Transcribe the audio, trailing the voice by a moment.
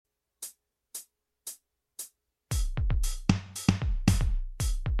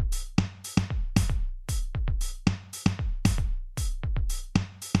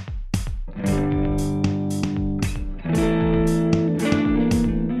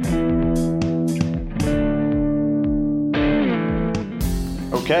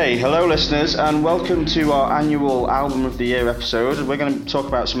Okay, hello listeners, and welcome to our annual Album of the Year episode. We're going to talk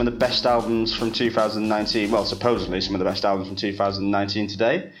about some of the best albums from 2019, well, supposedly some of the best albums from 2019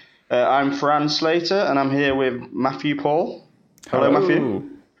 today. I'm Fran Slater, and I'm here with Matthew Paul. Hello, Matthew.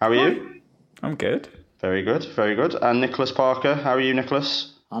 How are you? I'm good. Very good, very good. And Nicholas Parker. How are you,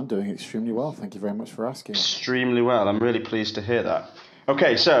 Nicholas? I'm doing extremely well. Thank you very much for asking. Extremely well. I'm really pleased to hear that.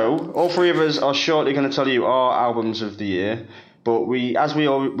 Okay, so all three of us are shortly going to tell you our albums of the year. But we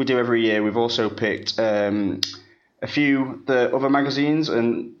do every year, we've also picked a few the other magazines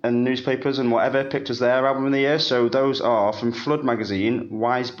and newspapers and whatever picked as their album of the year. So those are from Flood magazine,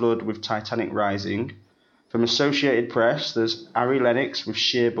 Wise Blood with Titanic Rising. From Associated Press, there's Ari Lennox with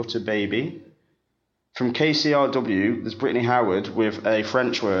Shea Butter Baby. From KCRW, there's Brittany Howard with a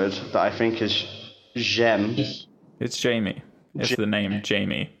French word that I think is j'aime. It's Jamie. It's the name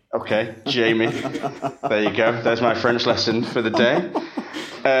Jamie. Okay, Jamie. There you go. There's my French lesson for the day.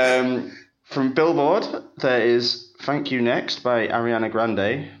 From Billboard, there is Thank You Next by Ariana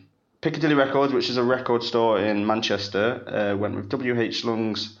Grande. Piccadilly Records, which is a record store in Manchester, went with W.H.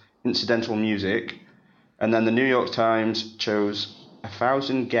 Lung's Incidental Music. And then the New York Times chose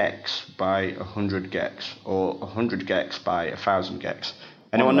 1,000 gecs by 100 gecs, or 100 gecs by 1,000 gecs.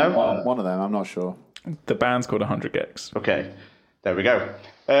 Anyone know? One of them, I'm not sure. The band's called 100 gecs. Okay, there we go.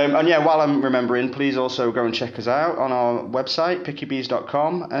 And yeah, while I'm remembering, please also go and check us out on our website,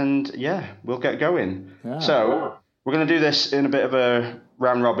 pickybees.com, and yeah, we'll get going. Yeah. So, we're going to do this in a bit of a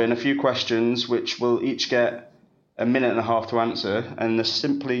round robin, a few questions, which will each get a minute and a half to answer. And the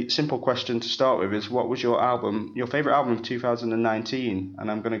simple question to start with is, what was your favourite album of 2019?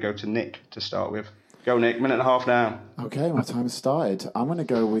 And I'm going to go to Nick to start with. Go, Nick, minute and a half now. Okay, my time has started. I'm going to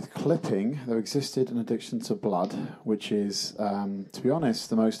go with Clipping, There Existed an Addiction to Blood, which is, to be honest,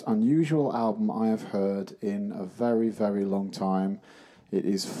 the most unusual album I have heard in a very, very long time. It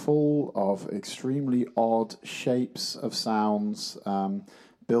is full of extremely odd shapes of sounds,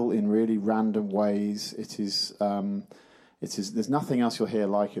 built in really random ways. It is. There's nothing else you'll hear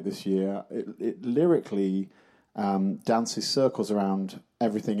like it this year. It lyrically dances circles around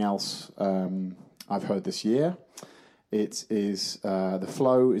everything else I've heard this year. It is the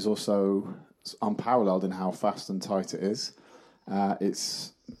flow is also unparalleled in how fast and tight it is.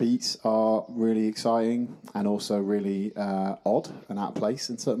 Its beats are really exciting and also really odd and out of place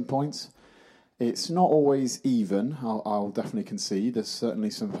in certain points. It's not always even, I'll definitely concede. There's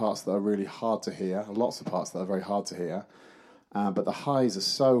certainly some parts that are really hard to hear, lots of parts that are very hard to hear. But the highs are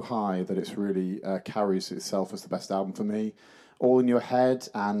so high that it's really carries itself as the best album for me. All in Your Head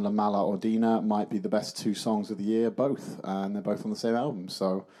and La Mala Ordina might be the best two songs of the year, both. And they're both on the same album.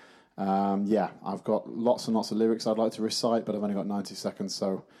 So, yeah, I've got lots and lots of lyrics I'd like to recite, but I've only got 90 seconds,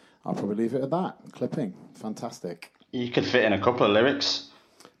 so I'll probably leave it at that. Clipping. Fantastic. You could fit in a couple of lyrics.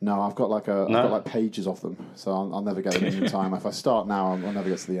 No, I've got like pages of them, so I'll never get them in time. If I start now, I'll never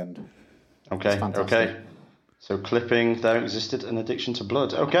get to the end. Okay. So Clipping, There Existed an Addiction to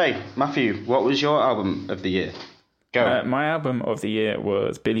Blood. Okay, Matthew, what was your album of the year? Go. My album of the year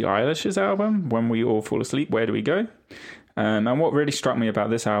was Billie Eilish's album, When We All Fall Asleep, Where Do We Go? And what really struck me about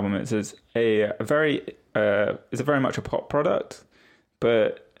this album is it's very much a pop product,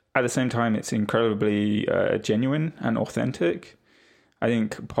 but at the same time it's incredibly genuine and authentic. I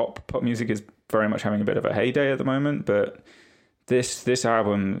think pop music is very much having a bit of a heyday at the moment, but this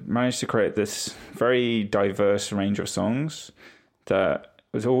album managed to create this very diverse range of songs that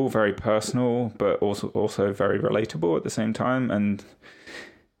was all very personal, but also very relatable at the same time. And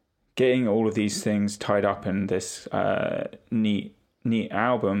getting all of these things tied up in this neat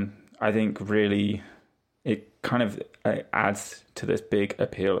album, I think really it kind of adds to this big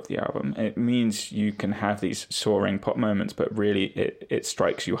appeal of the album. It means you can have these soaring pop moments, but really it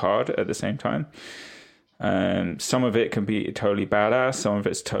strikes you hard at the same time. Some of it can be totally badass, some of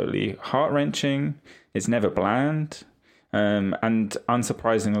it's totally heart-wrenching. It's never bland. And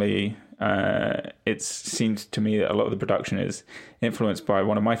unsurprisingly, it seems to me that a lot of the production is influenced by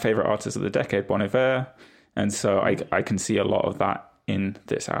one of my favorite artists of the decade, Bon Iver, and so I can see a lot of that in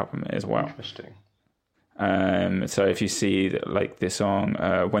this album as well. Interesting. So if you see like this song,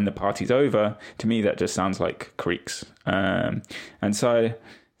 When the Party's Over, to me that just sounds like Creeks. And so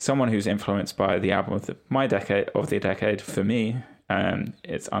someone who's influenced by the album of the decade, for me,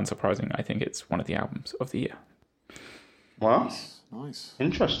 it's unsurprising. I think it's one of the albums of the year. Wow. Nice.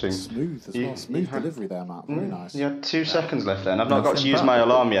 Interesting. Smooth as well. Smooth delivery there, Matt. Very nice. You had 2 seconds left then. I've not got to use my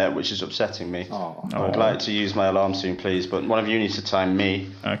alarm yet, which is upsetting me. I would like to use my alarm soon, please, but one of you needs to time me.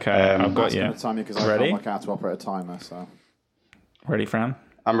 Okay, I've got you. Time because I can't work out to operate a timer, so. Ready, Fran?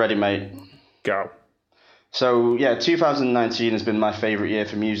 I'm ready, mate. Go. So yeah, 2019 has been my favourite year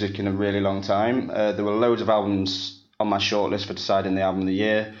for music in a really long time. There were loads of albums on my shortlist for deciding the album of the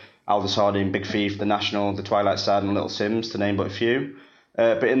year. Aldous Harding, Big Thief, The National, The Twilight Sad and Little Sims, to name but a few.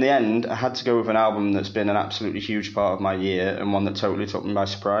 But in the end, I had to go with an album that's been an absolutely huge part of my year and one that totally took me by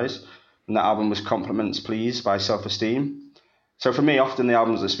surprise. And that album was Compliments Please by Self Esteem. So for me, often the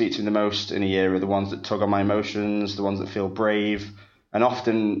albums that speak to me the most in a year are the ones that tug on my emotions, the ones that feel brave, and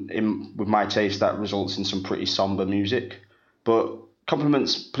often with my taste that results in some pretty somber music. But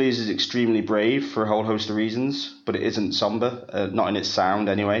Compliments Please is extremely brave for a whole host of reasons, but it isn't somber, not in its sound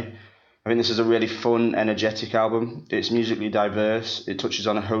anyway. I think this is a really fun, energetic album. It's musically diverse, it touches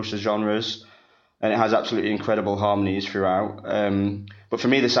on a host of genres, and it has absolutely incredible harmonies throughout. But for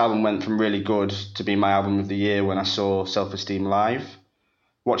me, this album went from really good to be my album of the year when I saw Self Esteem live.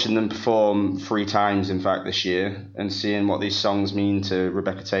 Watching them perform 3 times, in fact, this year, and seeing what these songs mean to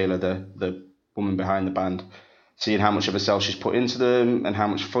Rebecca Taylor, the woman behind the band, seeing how much of herself she's put into them and how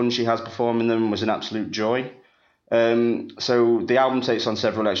much fun she has performing them was an absolute joy. So the album takes on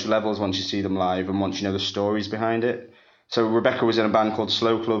several extra levels once you see them live and once you know the stories behind it. So Rebecca was in a band called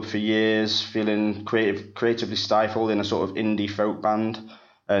Slow Club for years, feeling creatively stifled in a sort of indie folk band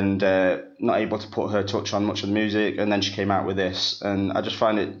and not able to put her touch on much of the music. And then she came out with this, and I just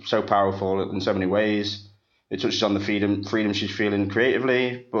find it so powerful in so many ways. It touches on the freedom she's feeling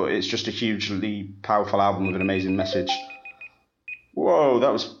creatively, but it's just a hugely powerful album with an amazing message. Whoa,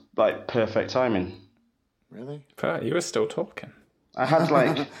 that was like perfect timing. Really? But you were still talking. I had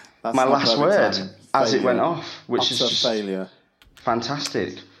like my last word as it went off, which is just failure.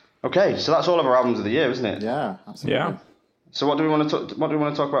 Fantastic. Okay, so that's all of our albums of the year, isn't it? Yeah, absolutely. Yeah. So what do we want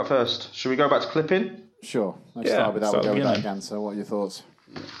to talk about first? Should we go back to clipping? Sure. Let's Yeah, start with that. We'll go with that beginning. again. So, what are your thoughts?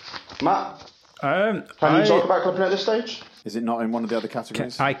 Matt, Can can you talk about clipping at this stage? Is it not in one of the other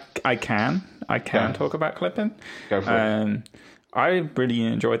categories? I can talk about clipping. Go for it. I really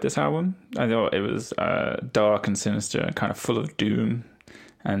enjoyed this album. I thought it was dark and sinister, kind of full of doom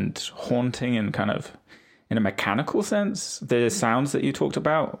and haunting, and kind of in a mechanical sense. The sounds that you talked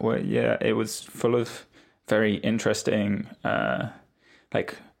about were, it was full of very interesting,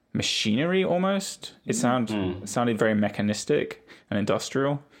 like machinery almost. It sounded very mechanistic and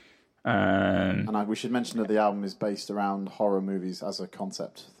industrial. And we should mention that the album is based around horror movies as a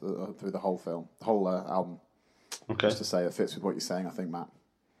concept through the whole film, the whole album. Okay. Just to say it fits with what you're saying, I think, Matt.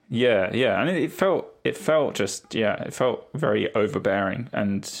 Yeah, and it felt very overbearing,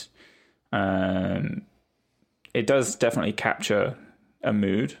 and it does definitely capture a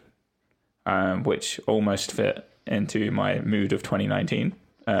mood, which almost fit into my mood of 2019.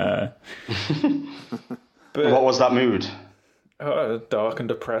 But What was that mood? dark and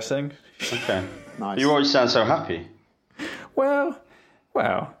depressing. Okay. Nice. You always sound so happy. Well,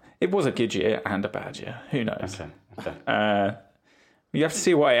 it was a good year and a bad year. Who knows? Okay. You have to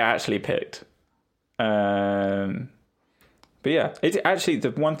see what I actually picked. But yeah, it actually,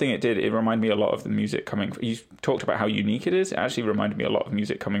 the one thing it did, it reminded me a lot of the music coming. You talked about how unique it is. It actually reminded me a lot of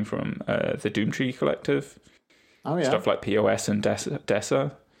music coming from the Doomtree Collective. Oh, yeah. Stuff like POS and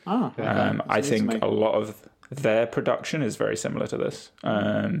Dessa. Oh, okay. I That's news to think me. a lot of their production is very similar to this,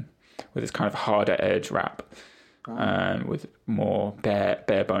 with this kind of harder edge rap, with more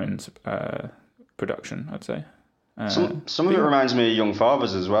bare bones production, I'd say. Some of it reminds me of Young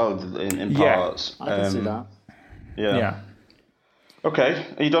Fathers as well, in parts. I can see that. Yeah. Okay,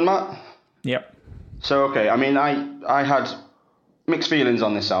 are you done, Matt? Yep. So, okay, I mean, I had mixed feelings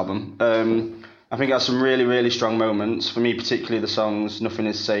on this album. I think it has some really, really strong moments. For me, particularly the songs Nothing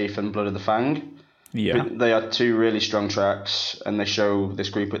Is Safe and Blood of the Fang. Yeah. They are 2 really strong tracks, and they show this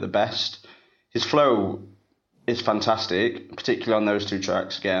group at the best. His flow is fantastic, particularly on those 2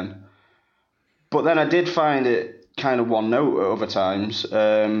 tracks again. But then I did find it kind of one note at other times.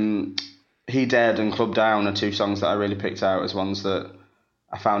 He Dead and Club Down are 2 songs that I really picked out as ones that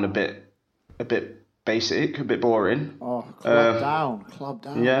I found a bit basic, a bit boring. Oh, Club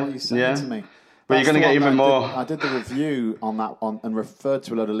Down. Yeah, What are you saying to me? But you're going to get even more. I did the review on that one and referred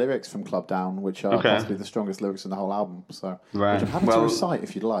to a load of lyrics from Club Down, which are possibly the strongest lyrics in the whole album. So, Right. which I'm happy to recite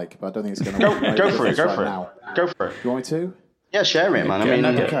if you'd like, but I don't think it's going to Go for it. now. Go for it. You want me to? Yeah, share it, man. I mean,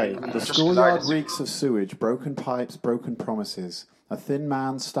 Okay, the just schoolyard 'cause I- reeks of sewage, broken pipes, broken promises. A thin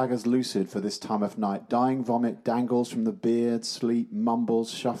man staggers lucid for this time of night. Dying vomit dangles from the beard, sleep,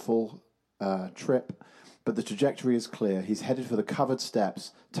 mumbles, shuffle, trip. But the trajectory is clear. He's headed for the covered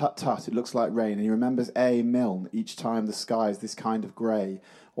steps. Tut tut, it looks like rain. And he remembers A. Milne each time the sky's this kind of grey.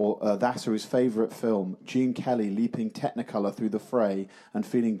 Or that or his favourite film, Gene Kelly leaping technicolor through the fray and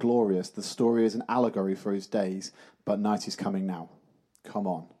feeling glorious. The story is an allegory for his days. But night is coming now. Come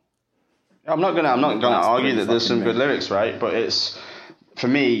on. I'm not gonna That's argue pretty that there's some fucking good mean. lyrics, right? But it's, for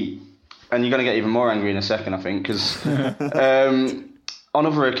me, and you're gonna get even more angry in a second, I think, because on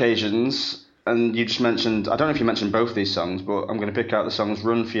other occasions, and you just mentioned, I don't know if you mentioned both these songs, but I'm gonna pick out the songs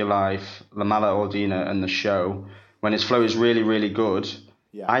 "Run for Your Life," "La Mala Ordina," and "The Show." When his flow is really, really good,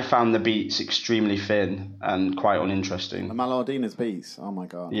 Yeah. I found the beats extremely thin and quite uninteresting. The Malardina's beats. Oh my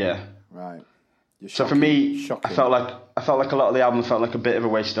god. Yeah. Right. You're So for shocking- me, shocking. I felt like a lot of the album felt like a bit of a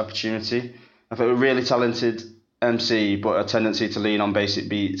wasted opportunity. I thought a really talented MC, but a tendency to lean on basic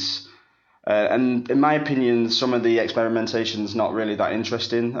beats. And in my opinion, some of the experimentation's not really that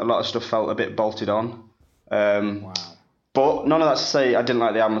interesting. A lot of stuff felt a bit bolted on. Wow. But none of that to say I didn't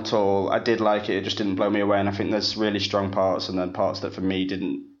like the album at all. I did like it. It just didn't blow me away. And I think there's really strong parts, and then parts that for me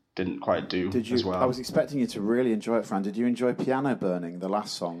didn't quite do Did you? as well. I was expecting you to really enjoy it, Fran. Did you enjoy "Piano Burning," the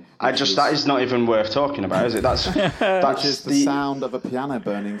last song? That is not even worth talking about, is it? That's Which is the sound of a piano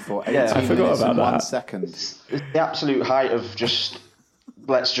burning for 18 Yeah, I forgot minutes and about 1 that. second. It's the absolute height of just,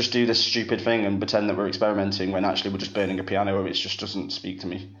 let's just do this stupid thing and pretend that we're experimenting when actually we're just burning a piano. It just doesn't speak to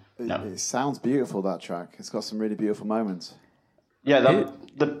me. No. It sounds beautiful, that track. It's got some really beautiful moments. Yeah, no.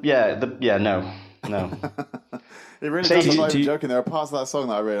 It really Say, does. I'm do not even you- joking. There are parts of that song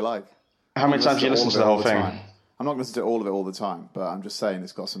that I really like. How many times do you listen to the whole thing? I'm not going to listen to all of it all the time, but I'm just saying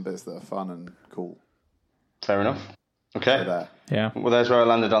it's got some bits that are fun and cool. Fair enough. Okay. There. Yeah. Well, there's where I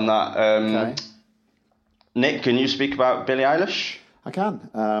landed on that. Okay. Nick, can you speak about Billie Eilish? I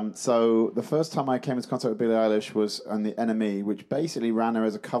can. So the first time I came into contact with Billie Eilish was on The Enemy, which basically ran her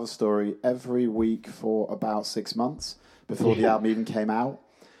as a cover story every week for about 6 months before the album even came out.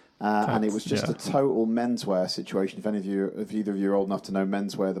 And it was just a total menswear situation. If either of you are old enough to know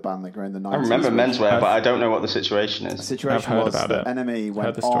Menswear, the band that grew in the 90s. I remember Menswear, but I don't know what the situation The is. situation I've heard was about that it. Enemy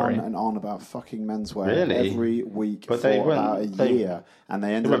went the story. on and on about fucking menswear Really? every week But for they went- about a they- year, and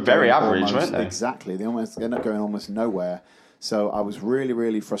they ended were up very going average, almost, weren't they? Exactly, they ended up going almost nowhere. So I was really,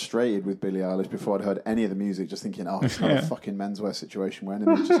 really frustrated with Billie Eilish before I'd heard any of the music, just thinking, oh, it's not a fucking menswear situation where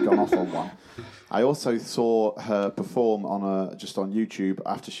Enemy's just gone off on one. I also saw her perform just on YouTube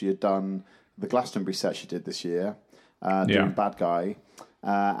after she had done the Glastonbury set she did this year, doing Bad Guy.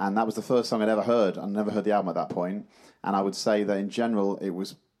 And that was the first song I'd ever heard. I never heard the album at that point. And I would say that in general, it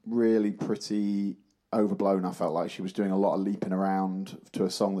was really pretty overblown. I felt like she was doing a lot of leaping around to a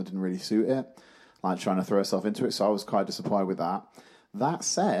song that didn't really suit it, like trying to throw herself into it. So I was quite disappointed with that. That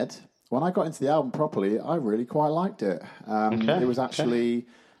said, when I got into the album properly, I really quite liked it. It was actually...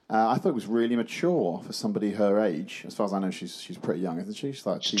 I thought it was really mature for somebody her age. As far as I know, she's pretty young, isn't she? She's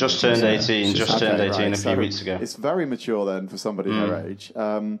like Just turned 18. Just turned 18 a few weeks ago. It's very mature then for somebody her age.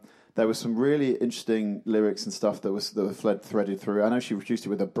 There was some really interesting lyrics and stuff that were threaded through. I know she produced it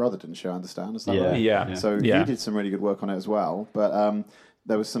with her brother, didn't she? I understand. Is that Yeah. right? Yeah. So Yeah. he did some really good work on it as well. But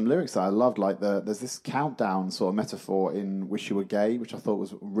there was some lyrics that I loved, like there's this countdown sort of metaphor in "Wish You Were Gay," which I thought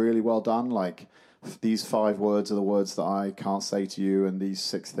was really well done. Like, these 5 words are the words that I can't say to you, and these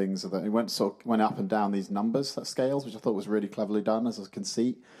 6 things are that. It went up and down these numbers, that scales, which I thought was really cleverly done as a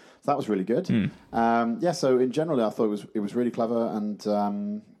conceit. So that was really good. So in general, I thought it was really clever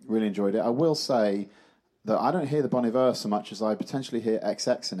and really enjoyed it. I will say that I don't hear the Bon Iver so much as I potentially hear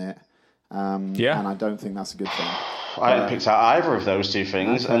XX in it. And I don't think that's a good thing. I haven't picked out either of those two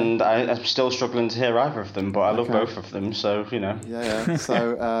things, and I'm still struggling to hear either of them, but I love both of them, so, you know. Yeah.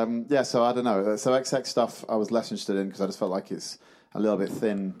 So I don't know. So XX stuff I was less interested in because I just felt like it's a little bit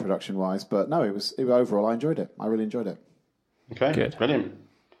thin production-wise. But no, it was overall, I enjoyed it. I really enjoyed it. Okay, Good. Brilliant.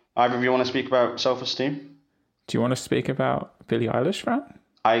 Either of you want to speak about self-esteem? Do you want to speak about Billie Eilish, Fran?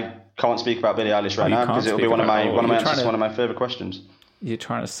 I can't speak about Billie Eilish right you now can't because it'll be speak one of my about- one of my you're trying answers, to- one of my further questions. You're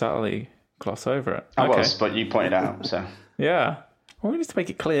trying to subtly gloss over it. I was, but you pointed out, so. Yeah. Well, we need to make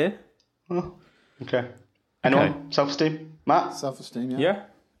it clear. Oh, okay. Anyone? Self-esteem? Matt? Self-esteem, Yeah.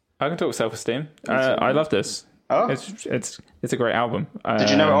 I can talk self-esteem. I love this. Oh. It's a great album.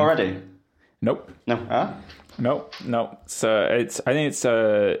 Did you know it already? Nope. No. Huh? Nope. So I think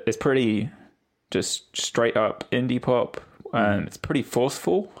it's pretty just straight up indie pop. It's pretty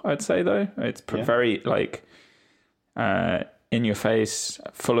forceful, I'd say, though. It's very like in your face,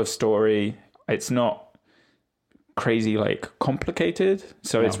 full of story. It's not crazy like complicated,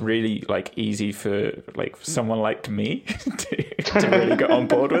 so it's really like easy for like someone like me to really get on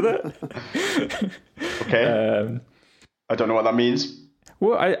board with it. Okay. I don't know what that means.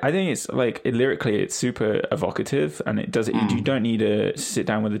 Well, I think it's like lyrically, it's super evocative, and it does it. You don't need to sit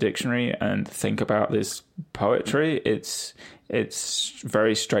down with a dictionary and think about this poetry. It's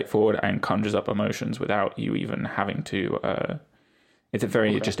very straightforward and conjures up emotions without you even having to. It's a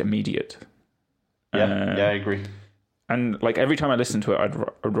very just immediate. Yeah, I agree. And like every time I listen to it, I'd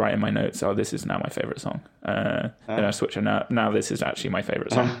write in my notes, "Oh, this is now my favorite song." Then I switch, and now this is actually my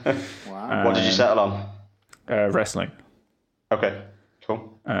favorite song. Wow. What did you settle on? Wrestling. Okay,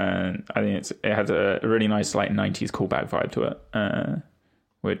 cool. And I think it has a really nice like 90s callback vibe to it,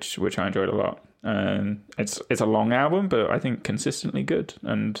 which I enjoyed a lot. It's a long album, but I think consistently good.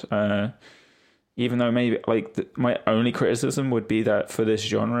 And even though maybe like my only criticism would be that for this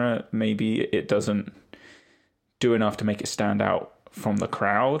genre, maybe it doesn't do enough to make it stand out from the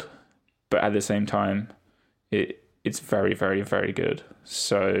crowd, but at the same time, it's very, very, very good.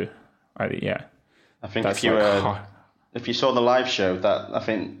 So I think that's if you saw the live show, I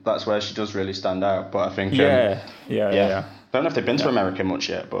think that's where she does really stand out. But I think yeah. Don't know if they've been to America much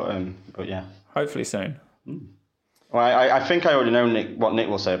yet, but yeah. Hopefully soon. Well, I think I already know what Nick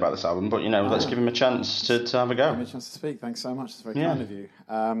will say about this album, but let's give him a chance to have a go. Give me a chance to speak. Thanks so much. It's very kind of you.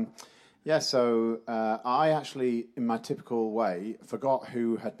 So I actually, in my typical way, forgot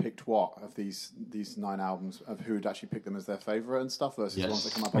who had picked what of these 9 albums, of who had actually picked them as their favourite and stuff versus ones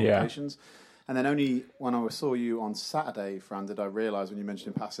that come up on publications. And then only when I saw you on Saturday, Fran, did I realise when you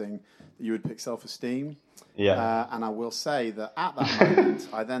mentioned in passing that you would pick Self-Esteem. Yeah. And I will say that at that moment,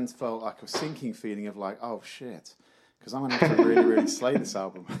 I then felt like a sinking feeling of like, oh shit, because I'm going to have to really, really slay this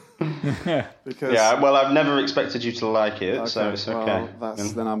album. Because well, I've never expected you to like it, so it's okay. Well,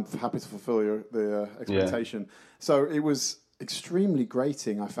 then I'm happy to fulfil the expectation. Yeah. So it was extremely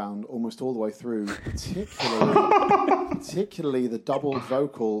grating, I found, almost all the way through, particularly the doubled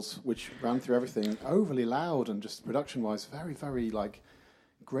vocals, which ran through everything, overly loud and just production-wise, very, very, like,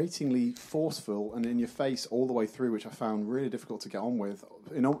 gratingly forceful and in your face all the way through, which I found really difficult to get on with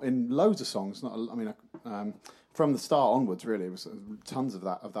in loads of songs. From the start onwards, really, it was tons of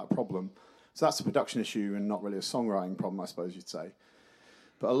that problem. So that's a production issue and not really a songwriting problem, I suppose you'd say.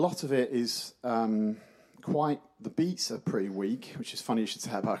 But a lot of it is the beats are pretty weak, which is funny you should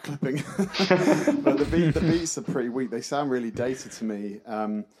say about clipping. But the beats are pretty weak. They sound really dated to me.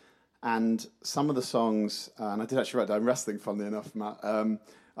 And some of the songs, and I did actually write down Wrestling, funnily enough, Matt,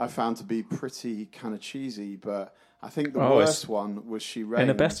 I found to be pretty kind of cheesy, but I think the worst one was She Reigns. In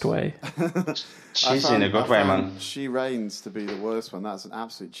the best way. Cheesy in a good way, man. She Reigns to be the worst one. That's an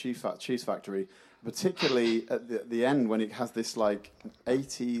absolute cheese factory. Particularly at the end when it has this like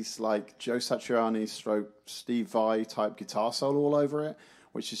 80s like Joe Satriani / Steve Vai type guitar solo all over it,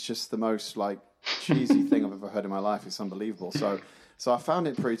 which is just the most like cheesy thing I've ever heard in my life. It's unbelievable. So I found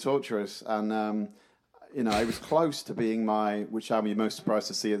it pretty torturous, and it was close to being which album you're most surprised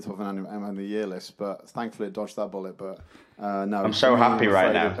to see at the top of an album of the year list, but thankfully it dodged that bullet. But no, I'm so happy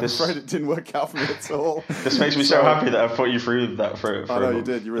right now. I'm afraid it didn't work out for me at all. This makes me so happy that I put you through that for I know you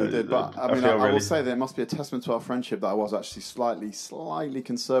did, you really did. But I will say that it must be a testament to our friendship that I was actually slightly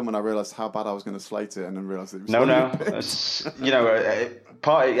concerned when I realised how bad I was going to slate it, and then realised it was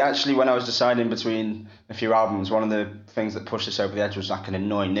actually when I was deciding between a few albums, one of the things that pushed us over the edge was I can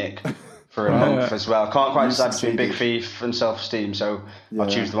annoy Nick for a month as well. Can't quite decide between Big Thief and Self-Esteem, so I'll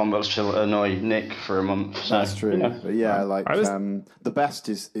choose the one that will still annoy Nick for a month. So, that's true. But the best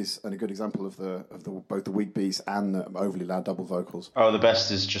is a good example of both the weak beats and the overly loud double vocals. Oh, the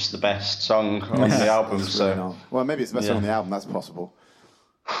best is just the best song on the album. So really well, maybe it's the best song on the album. That's possible.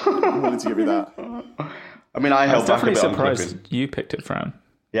 I'm willing to give you that. I mean, I held back a bit on surprised clipping. You picked it, Fran.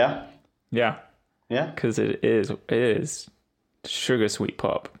 Yeah. Yeah. Yeah. Because it is sugar sweet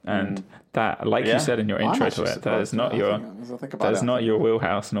pop, and that, like you said in your intro to it, that is not your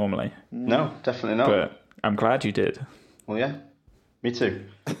wheelhouse normally. No, definitely not. But I'm glad you did. Well, yeah, me too.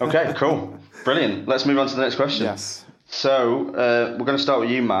 Okay, cool, brilliant. Let's move on to the next question. Yes. So we're going to start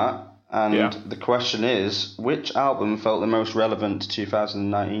with you, Matt, and the question is: which album felt the most relevant to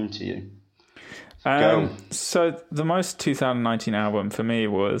 2019 to you? Go. So the most 2019 album for me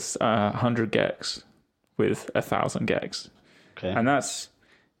was 100 Gex with 1,000 Gex. Okay. And that's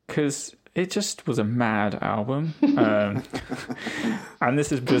because it just was a mad album. And this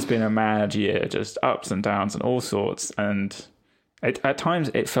has just been a mad year, just ups and downs and all sorts. And at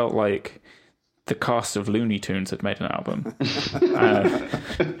times it felt like the cast of Looney Tunes had made an album.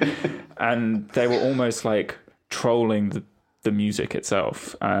 And they were almost like trolling the music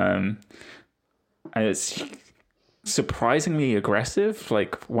itself. And it's surprisingly aggressive.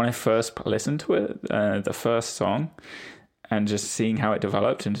 Like when I first listened to it, the first song, and just seeing how it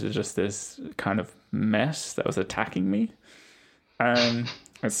developed into just this kind of mess that was attacking me.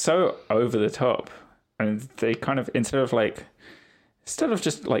 It's so over the top. And they kind of, instead of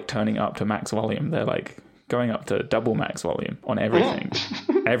just like turning up to max volume, they're like going up to double max volume on everything,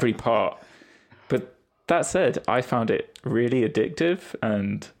 every part. But that said, I found it really addictive,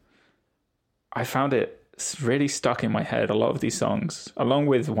 and I found it really stuck in my head, a lot of these songs, along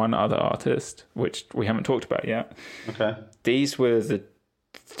with one other artist, which we haven't talked about yet. Okay. These were the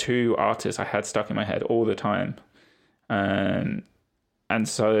two artists I had stuck in my head all the time. And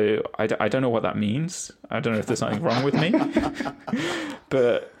so I don't know what that means. I don't know if there's something wrong with me.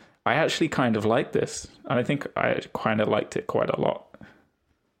 But I actually kind of like this. And I think I kind of liked it quite a lot.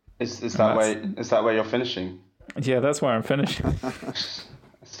 Is that where you're finishing? Yeah, that's where I'm finishing.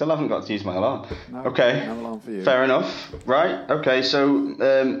 Still haven't got to use my alarm. No, Okay, no alarm for you. fair enough. Right, okay, so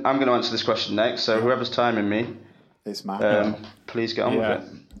I'm going to answer this question next. So whoever's timing me, It's Matt. please get on with it.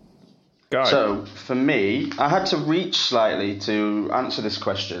 Go. So, for me, I had to reach slightly to answer this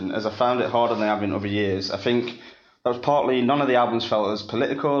question as I found it harder than I have in other years. I think that was partly none of the albums felt as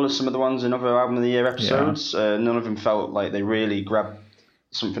political as some of the ones in other Album of the Year episodes. None of them felt like they really grabbed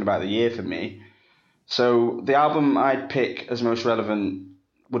something about the year for me. So, the album I'd pick as most relevant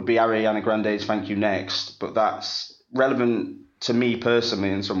would be Ariana Grande's Thank You Next, but that's relevant to me personally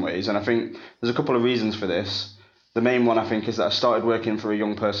in some ways, and I think there's a couple of reasons for this. The main one, I think, is that I started working for a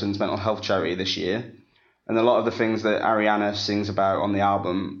young person's mental health charity this year, and a lot of the things that Ariana sings about on the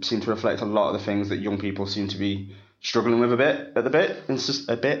album seem to reflect a lot of the things that young people seem to be struggling with a bit in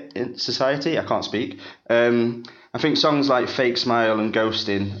society. I can't speak. I think songs like Fake Smile and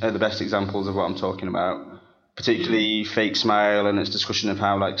Ghosting are the best examples of what I'm talking about. Particularly Fake Smile and its discussion of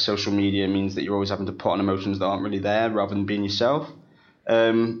how like social media means that you're always having to put on emotions that aren't really there rather than being yourself.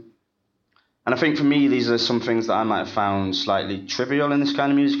 And I think for me, these are some things that I might have found slightly trivial in this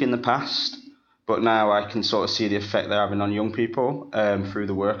kind of music in the past, but now I can sort of see the effect they're having on young people through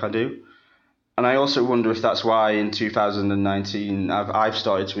the work I do. And I also wonder if that's why in 2019 I've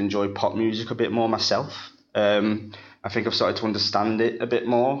started to enjoy pop music a bit more myself. I think I've started to understand it a bit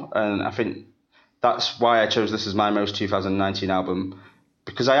more, and I think that's why I chose this as my most 2019 album,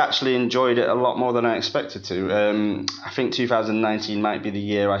 because I actually enjoyed it a lot more than I expected to. I think 2019 might be the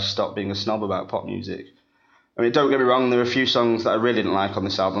year I stopped being a snob about pop music. I mean, don't get me wrong, there are a few songs that I really didn't like on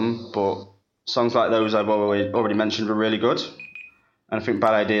this album, but songs like those I've already mentioned were really good. And I think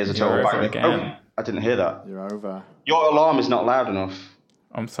Bad Ideas are total bang. Oh, I didn't hear that. You're over. Your alarm is not loud enough.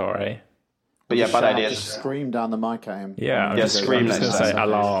 I'm sorry. But yeah, Bad Ideas. Just scream down the mic at him. Yeah, Yeah, scream I'm just next going to time. say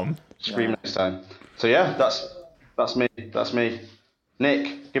alarm. Scream next time. So yeah, that's me. That's me.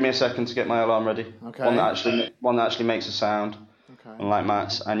 Nick, give me a second to get my alarm ready. Okay. One that actually makes a sound. Okay. Unlike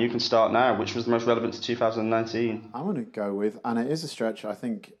Matt's, and you can start now. Which was the most relevant to 2019? I'm going to go with, and it is a stretch. I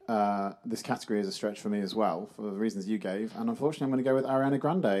think this category is a stretch for me as well, for the reasons you gave. And unfortunately, I'm going to go with Ariana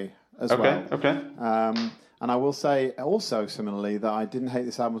Grande as well. Okay. And I will say also similarly that I didn't hate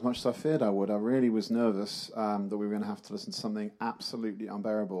this album as much as I feared I would. I really was nervous that we were going to have to listen to something absolutely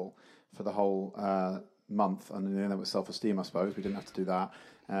unbearable for the whole month. And then there was self-esteem, I suppose. We didn't have to do that.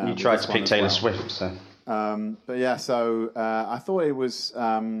 You tried to pick Taylor Swift, so. But yeah, so I thought it was.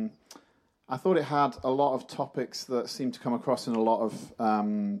 I thought it had a lot of topics that seemed to come across in a lot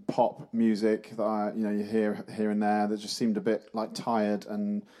of pop music that you hear here and there that just seemed a bit like tired,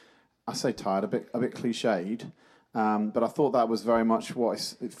 and I say tired, a bit cliched. But I thought that was very much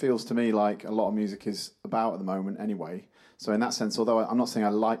what it feels to me like a lot of music is about at the moment, anyway. So in that sense, although I'm not saying I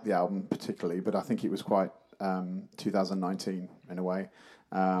like the album particularly, but I think it was quite 2019 in a way.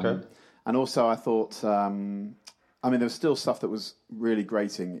 Okay. And also, I thought, there was still stuff that was really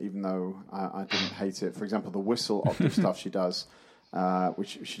grating, even though I didn't hate it. For example, the whistle octave stuff she does,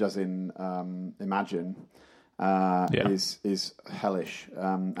 which she does in Imagine, is hellish,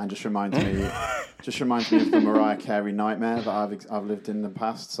 and just reminds me of the Mariah Carey nightmare that I've lived in the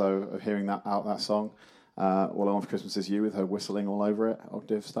past. So of hearing that song, All I Want for Christmas Is You, with her whistling all over it,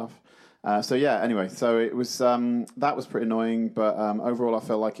 octave stuff. Anyway, so it was that was pretty annoying, but overall I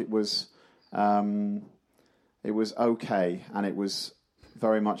felt like it was okay, and it was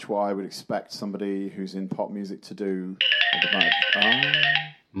very much what I would expect somebody who's in pop music to do at the moment.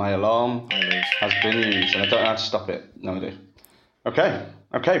 My alarm has been used, and I don't know how to stop it. No, I do.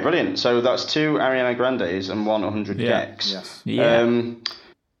 Okay, brilliant. So that's 2 Ariana Grandes and 100 Gex. Yes. Yeah.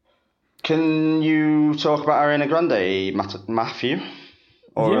 Can you talk about Ariana Grande, Matthew?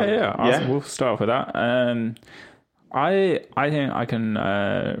 We'll start with that. I think I can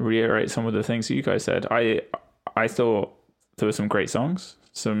reiterate some of the things you guys said. I thought there were some great songs,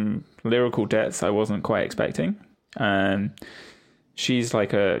 some lyrical depths I wasn't quite expecting. She's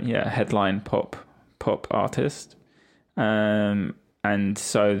like a headline pop artist, and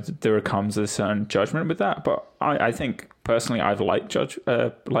so there comes a certain judgment with that. But I think personally I've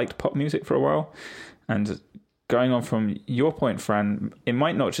liked pop music for a while, and going on from your point, Fran, it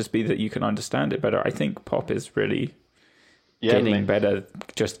might not just be that you can understand it better. I think pop is really getting better,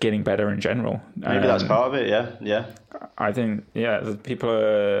 just getting better in general. Maybe that's part of it. Yeah. I think people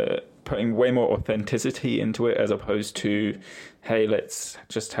are putting way more authenticity into it as opposed to, hey, let's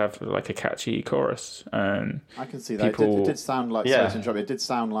just have like a catchy chorus. I can see that. It did sound like, it did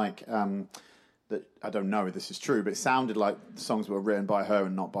sound like that. I don't know if this is true, but it sounded like the songs were written by her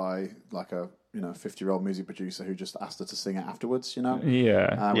and not by like a 50-year-old music producer who just asked her to sing it afterwards. Which made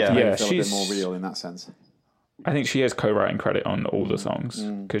it feel a bit more real in that sense. I think she has co-writing credit on all the songs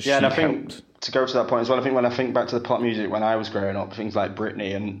because and I think to go to that point as well. I think when I think back to the pop music when I was growing up, things like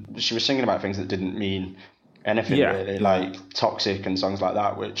Britney, and she was singing about things that didn't mean anything really, like Toxic and songs like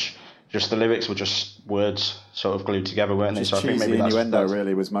that, which just the lyrics were just words sort of glued together, weren't they? So I think maybe innuendo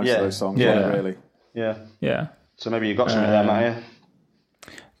really was most of those songs. Really. Yeah. So maybe you got something there, Matt.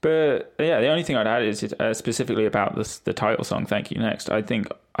 But the only thing I'd add is specifically about the title song, Thank You Next. I think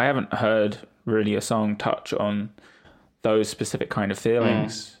I haven't heard really a song touch on those specific kind of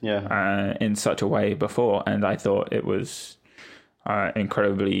feelings in such a way before. And I thought it was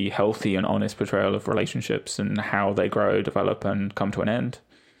incredibly healthy and honest portrayal of relationships and how they grow, develop, and come to an end.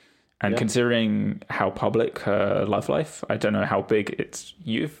 And considering how public her love life, I don't know how big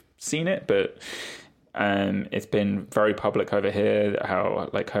you've seen it, but it's been very public over here how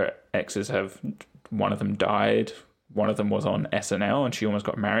like her exes one of them died, one of them was on SNL and she almost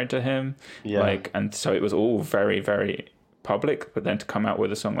got married to him. And so it was all very, very public, but then to come out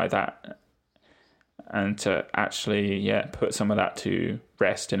with a song like that and to actually put some of that to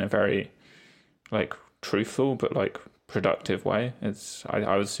rest in a very like truthful but like productive way,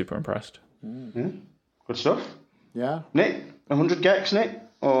 I was super impressed. Good stuff. Nick, 100 gex, Nick?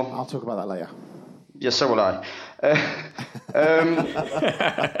 Or I'll talk about that later. Yes, so will I.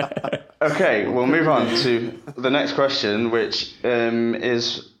 Okay, we'll move on to the next question, which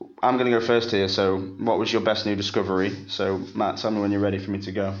is, I'm going to go first here. So what was your best new discovery? So Matt, tell me when you're ready for me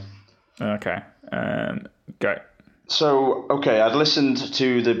to go. Okay, go. So, I'd listened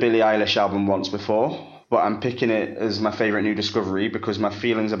to the Billie Eilish album once before, but I'm picking it as my favourite new discovery because my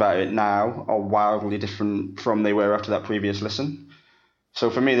feelings about it now are wildly different from they were after that previous listen. So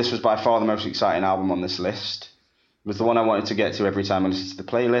for me, this was by far the most exciting album on this list. It was the one I wanted to get to every time I listened to the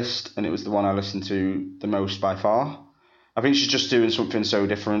playlist, and it was the one I listened to the most by far. I think she's just doing something so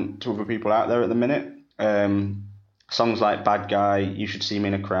different to other people out there at the minute. Songs like Bad Guy, You Should See Me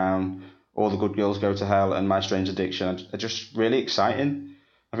in a Crown, All the Good Girls Go to Hell, and My Strange Addiction are just really exciting.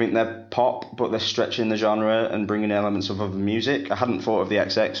 I think they're pop, but they're stretching the genre and bringing elements of other music. I hadn't thought of the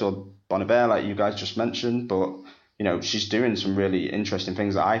XX or Bon Iver like you guys just mentioned, but she's doing some really interesting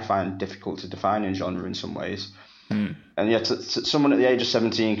things that I find difficult to define in genre in some ways. And yet, someone at the age of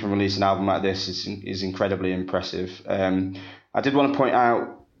 17 can release an album like this is incredibly impressive. I did want to point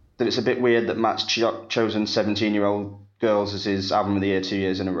out that it's a bit weird that Matt's chosen 17-year-old Girls as his album of the year 2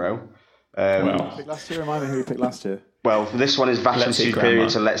 years in a row. Picked last year? Remind me who you picked last year. Well, this one is vastly superior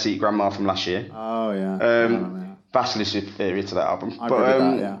to Let's Eat Grandma from last year. Oh, yeah. Vastly superior to that album. I agree with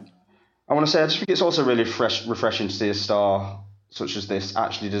that, yeah. I want to say I just think it's also really refreshing to see a star such as this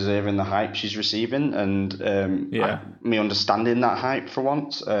actually deserving the hype she's receiving and me understanding that hype for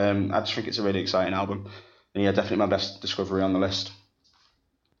once. I just think it's a really exciting album. And definitely my best discovery on the list.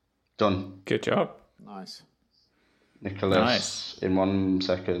 Done. Good job. Nice. Nicholas. Nice. In 1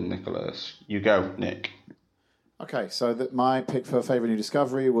 second, Nicholas. You go, Nick. Okay, so my pick for favourite new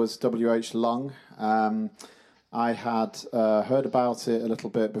discovery was W.H. Lung. I had heard about it a little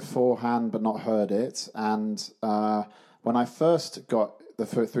bit beforehand, but not heard it. And when I first got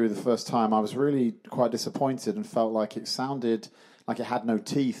through the first time, I was really quite disappointed and felt like it sounded like it had no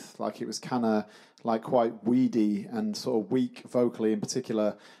teeth, like it was kind of like quite weedy and sort of weak vocally in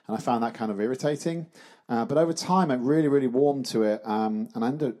particular. And I found that kind of irritating. But over time, it really, really warmed to it, and I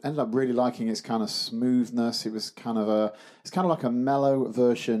ended up really liking its kind of smoothness. It's kind of like a mellow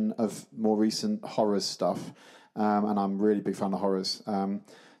version of more recent horrors stuff. And I'm really big fan of horrors.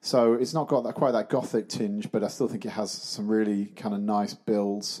 So it's not got quite that gothic tinge, but I still think it has some really kind of nice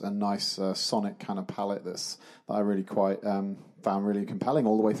builds and nice sonic kind of palette that I really quite found really compelling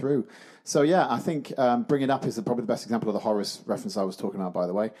all the way through. So yeah, I think Bring It Up is probably the best example of the horrors reference I was talking about, by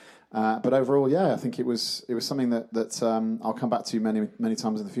the way. But overall, yeah, I think it was something that I'll come back to many, many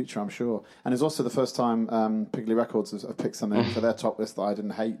times in the future, I'm sure. And it's also the first time Piggly Records have picked something for their top list that I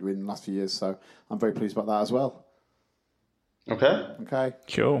didn't hate in the last few years. So I'm very pleased about that as well. Okay.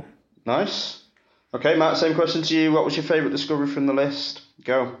 Cool. Nice. Okay, Matt, same question to you. What was your favourite discovery from the list?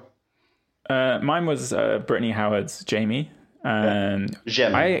 Go. Mine was Brittany Howard's Jamie.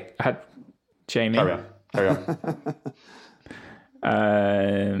 I had Jamie. Carry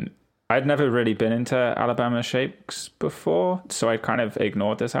on. I'd never really been into Alabama Shakes before, so I kind of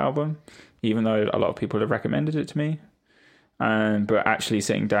ignored this album, even though a lot of people have recommended it to me. But actually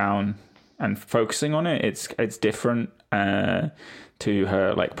sitting down and focusing on it, it's different to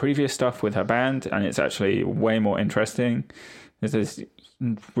her like previous stuff with her band, and it's actually way more interesting. There's this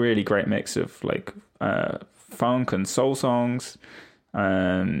really great mix of like funk and soul songs.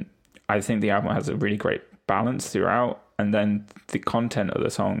 I think the album has a really great balance throughout, and then the content of the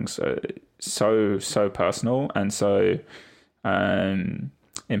songs are so personal and so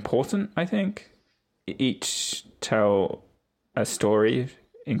important. I think each tell a story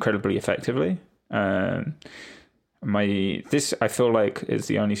incredibly effectively. This I feel like is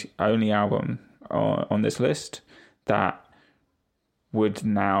the only album on this list that would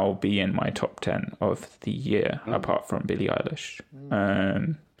now be in my top 10 of the year, apart from Billie Eilish.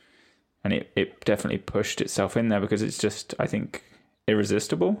 And it definitely pushed itself in there because it's just, I think,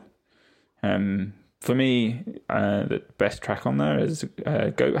 irresistible. For me, the best track on there is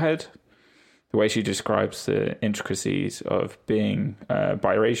Goathead. The way she describes the intricacies of being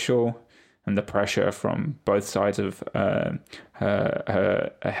biracial and the pressure from both sides of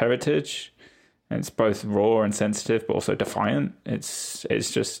her heritage. And it's both raw and sensitive, but also defiant. It's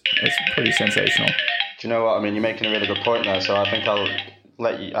pretty sensational. Do you know what? I mean, you're making a really good point there, so I think I'll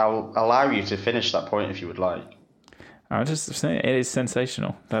allow you to finish that point if you would like. I'll just say it is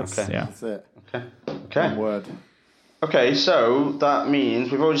sensational. That's okay. Yeah. That's it. Okay. One word. Okay, so that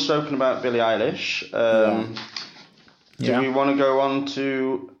means we've already spoken about Billie Eilish. Do we want to go on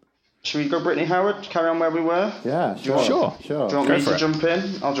to... Should we go Brittany Howard? Carry on where we were? Yeah, sure. Sure. Do you want me to jump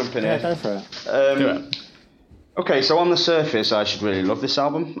in? I'll jump in here. Yeah, go for it. Do it. Okay, so on the surface, I should really love this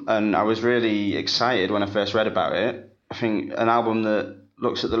album, and I was really excited when I first read about it. I think an album that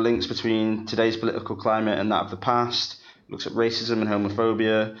looks at the links between today's political climate and that of the past, looks at racism and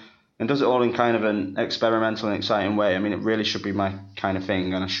homophobia, and does it all in kind of an experimental and exciting way. I mean, it really should be my kind of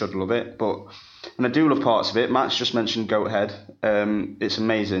thing, and I should love it. And I do love parts of it. Matt's just mentioned Goathead. It's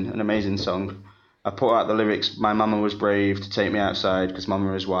amazing, an amazing song. I put out the lyrics, my mama was brave to take me outside because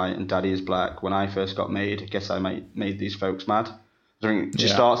mama is white and daddy is black. When I first got made, I guess I made these folks mad. I think she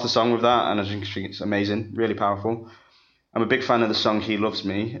starts the song with that, and I think it's amazing, really powerful. I'm a big fan of the song He Loves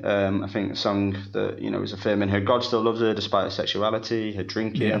Me. I think a song that, is affirming her God still loves her despite her sexuality, her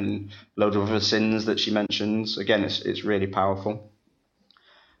drinking, and loads of other sins that she mentions. Again, it's really powerful.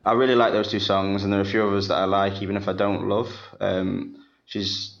 I really like those two songs, and there are a few others that I like, even if I don't love.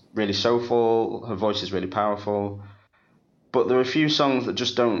 She's really soulful, her voice is really powerful. But there are a few songs that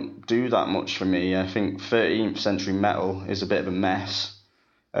just don't do that much for me. I think 13th Century Metal is a bit of a mess.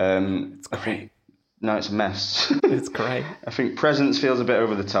 It's great. No, it's a mess. It's great. I think Presence feels a bit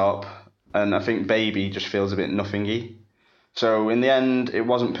over the top, and I think Baby just feels a bit nothingy. So in the end, it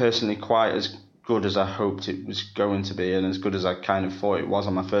wasn't personally quite as good as I hoped it was going to be, and as good as I kind of thought it was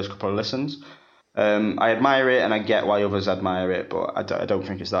on my first couple of listens. I admire it, and I get why others admire it, but I don't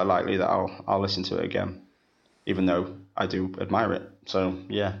think it's that likely that I'll listen to it again, even though I do admire it. So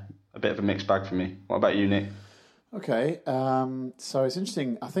yeah, a bit of a mixed bag for me. What about you, Nick? Okay, so it's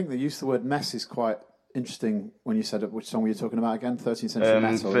interesting. I think the use of the word mess is quite interesting when you said which song were you talking about again? 13th Century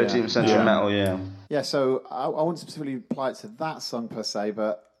Metal. 13th Century Metal, yeah. Yeah, so I wouldn't specifically apply it to that song per se,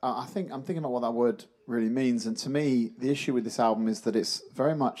 but I think I'm thinking about what that word really means. And to me, the issue with this album is that it's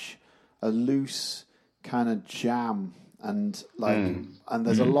very much a loose kind of jam, and and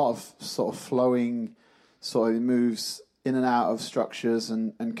there's a lot of sort of flowing, sort of moves in and out of structures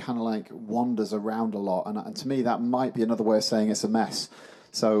and kind of like wanders around a lot. And to me, that might be another way of saying it's a mess.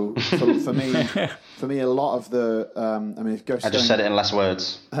 So for me, a lot of the, if Ghost I just said it in less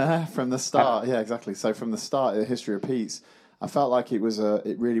words. From the start, yeah, exactly. So from the start, the History Repeats, I felt like it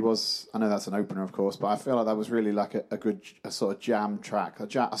really was. I know that's an opener, of course, but I feel like that was really like a good sort of jam track,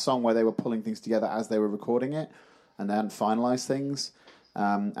 a song where they were pulling things together as they were recording it, and they hadn't finalised things.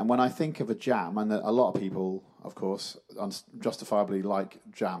 And when I think of a jam, and a lot of people, of course, justifiably like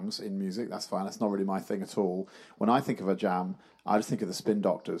jams in music, that's fine. That's not really my thing at all. When I think of a jam, I just think of the Spin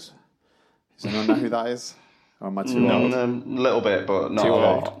Doctors. Does anyone know who that is? Or am I too old? A little bit, but not too a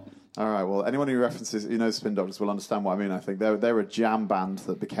lot. old. All right, well, anyone who references, Spin Doctors will understand what I mean, I think. They're a jam band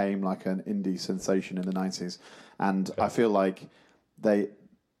that became like an indie sensation in the 90s. And I feel like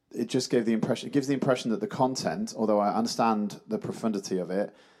it just gives the impression that the content, although I understand the profundity of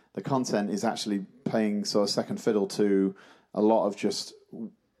it, the content is actually playing sort of second fiddle to a lot of just,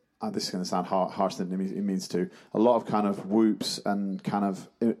 this is going to sound harsher than it means to, a lot of kind of whoops and kind of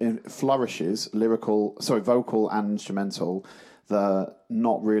flourishes, vocal and instrumental, that are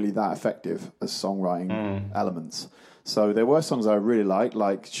not really that effective as songwriting elements. So there were songs I really liked,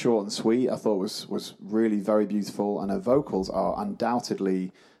 like Short and Sweet. I thought was really very beautiful, and her vocals are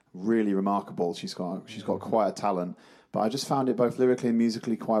undoubtedly really remarkable. She's got quite a talent, but I just found it both lyrically and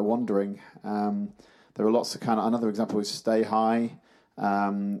musically quite wandering. There are lots of another example is Stay High,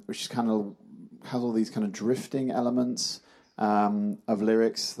 which is has all these kind of drifting elements of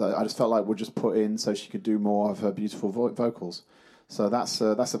lyrics that I just felt like were just put in so she could do more of her beautiful vocals. So that's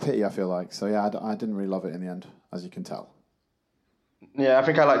a pity, I feel like. So yeah, I didn't really love it in the end, as you can tell. Yeah, I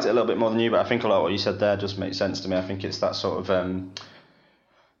think I liked it a little bit more than you, but I think a lot of what you said there does make sense to me. I think it's that sort of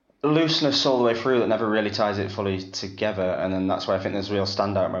looseness all the way through that never really ties it fully together, and then that's why I think there's real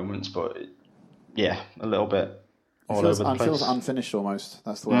standout moments, but yeah, a little bit all over the place. It feels unfinished almost,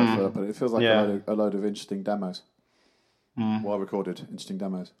 that's the way I feel it, but it feels like a load of interesting demos. Well recorded, interesting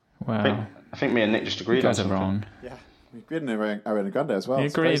demos. Wow. I think me and Nick just agreed on something. You guys are wrong. Yeah. We agreed on Ariana Grande as well. You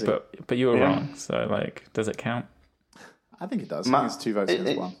agreed, but you were wrong. So, does it count? I think it does. I think it's 2 votes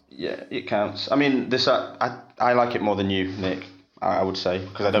against 1. Yeah, it counts. I mean, this I like it more than you, Nick. I would say,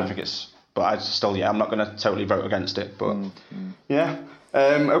 because I don't think it's. But I still, I'm not going to totally vote against it. But yeah,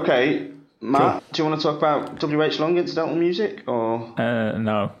 okay. Matt, do you want to talk about W.H. Long incidental music or?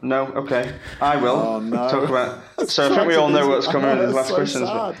 No. No, okay. I will. Oh, no. Talk about. So I think we all know what's coming in the last questions.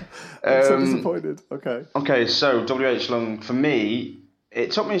 I'm so disappointed. Okay. Okay, so W.H. Long, for me,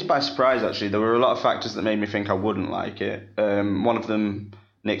 it took me by surprise actually. There were a lot of factors that made me think I wouldn't like it. One of them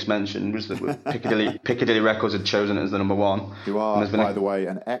Nick's mentioned was that Piccadilly Records had chosen it as the number one. You are, by the way,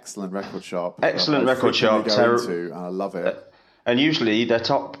 an excellent record shop. Excellent record shop. And I love it. And usually their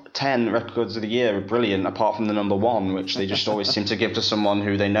top 10 records of the year are brilliant, apart from the number one, which they just always seem to give to someone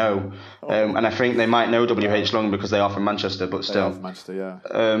who they know. And I think they might know W.H. Long because they are from Manchester, but still. They are from Manchester,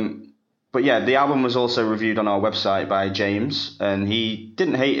 yeah. But yeah, the album was also reviewed on our website by James, and he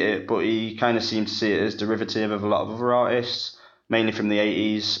didn't hate it, but he kind of seemed to see it as derivative of a lot of other artists, mainly from the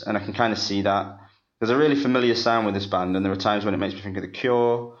 80s, and I can kind of see that. There's a really familiar sound with this band, and there are times when it makes me think of The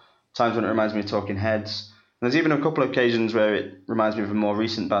Cure, times when it reminds me of Talking Heads. There's even a couple of occasions where it reminds me of a more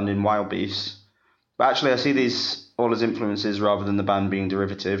recent band in Wild Beasts. But actually, I see these all as influences rather than the band being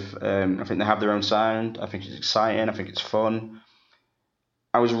derivative. I think they have their own sound. I think it's exciting. I think it's fun.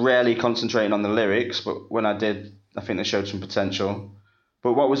 I was rarely concentrating on the lyrics, but when I did, I think they showed some potential.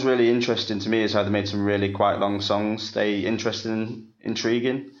 But what was really interesting to me is how they made some really quite long songs. They interesting and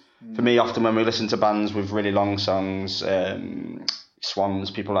intriguing. For me, often when we listen to bands with really long songs,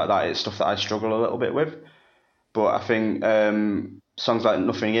 Swans, people like that, it's stuff that I struggle a little bit with. But I think songs like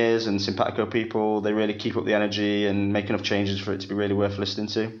Nothing Is and Simpatico People, they really keep up the energy and make enough changes for it to be really worth listening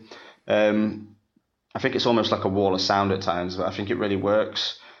to. I think it's almost like a wall of sound at times, but I think it really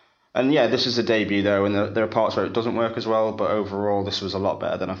works. And yeah, this is a debut though, and there are parts where it doesn't work as well, but overall this was a lot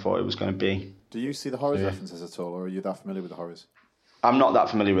better than I thought it was going to be. Do you see the Horrors references at all, or are you that familiar with the Horrors? I'm not that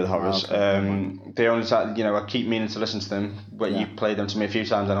familiar with Horrors. Okay. The only time, I keep meaning to listen to them, but you played them to me a few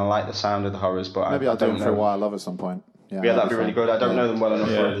times and I like the sound of the Horrors, but maybe I I'll do don't them for a while, love at some point. Yeah, that'd be really good. I don't know them well enough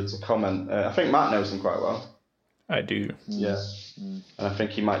really to comment. I think Matt knows them quite well. I do. Yeah. And I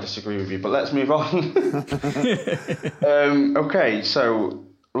think he might disagree with you, but let's move on. Okay, so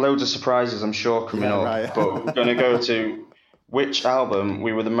loads of surprises I'm sure coming up, right. But we're going to go to which album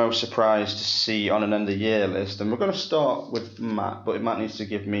we were the most surprised to see on an end of year list, and we're going to start with Matt, but Matt needs to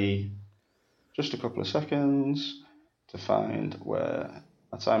give me just a couple of seconds to find where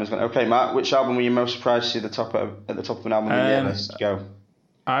our time is going. Okay, Matt, which album were you most surprised to see at the top of an album of the year list? Go.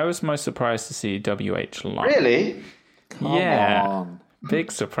 I was most surprised to see W.H. Long. Really? Come on.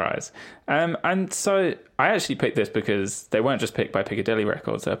 Big surprise. And so I actually picked this because they weren't just picked by Piccadilly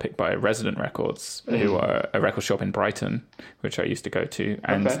Records, they were picked by Resident Records, who are a record shop in Brighton, which I used to go to.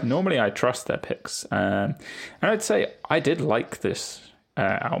 And normally I trust their picks. And I'd say I did like this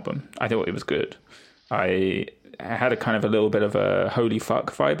album. I thought it was good. I had a kind of a little bit of a holy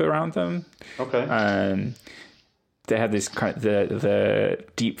fuck vibe around them. Okay. They had this kind of the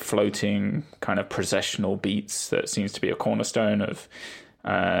deep floating kind of processional beats that seems to be a cornerstone of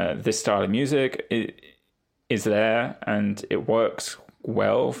this style of music. It is there and it works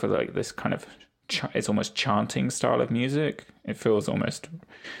well for like this kind of it's almost chanting style of music. It feels almost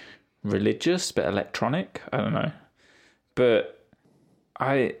religious but electronic. I don't know, but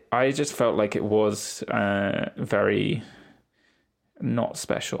I just felt like it was very not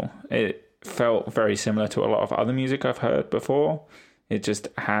special. It felt very similar to a lot of other music I've heard before. It just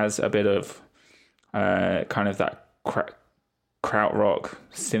has a bit of kind of that krautrock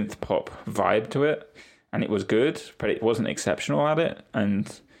synth pop vibe to it, and it was good, but it wasn't exceptional at it.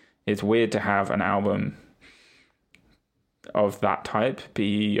 And it's weird to have an album of that type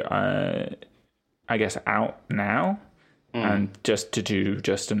be, I guess, out now. and just to do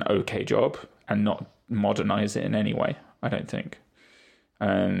just an okay job and not modernize it in any way, I don't think.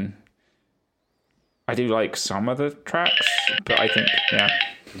 I do like some of the tracks, but I think,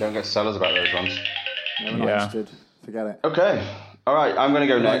 You don't get to tell us about those ones. No, we're not interested. Forget it. Okay. All right, I'm going to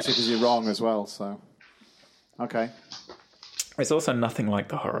go next. Because you're wrong as well, so. Okay. It's also nothing like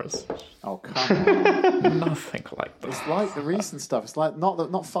the horrors. Oh, come on. Nothing like that. It's like the recent stuff. It's like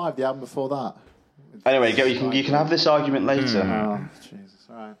not 5, the album before that. Anyway, you can have this argument later. Oh, Jesus.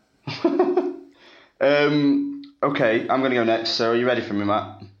 All right. Okay, I'm going to go next. So are you ready for me,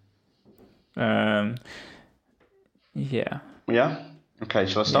 Matt? Yeah. Yeah? Okay,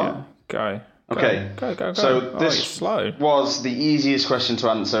 shall I start? Yeah. Go. Okay. Go. So this slow. was the easiest question to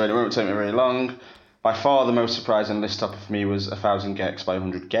answer, and it won't take me very long. By far, the most surprising list up for me was 1000 gecs by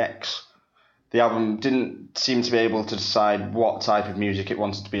 100 gecs. The album didn't seem to be able to decide what type of music it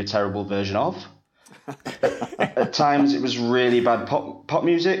wanted to be a terrible version of. At times, it was really bad pop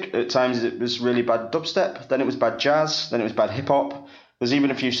music. At times, it was really bad dubstep. Then it was bad jazz. Then it was bad hip hop. There's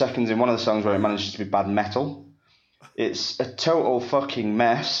even a few seconds in one of the songs where it manages to be bad metal. It's a total fucking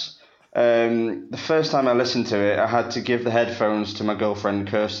mess. The first time I listened to it, I had to give the headphones to my girlfriend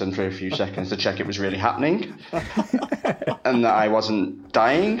Kirsten for a few seconds to check it was really happening and that I wasn't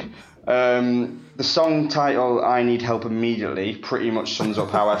dying. The song title, I Need Help Immediately, pretty much sums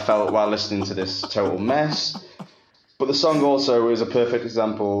up how I felt while listening to this total mess. But the song also is a perfect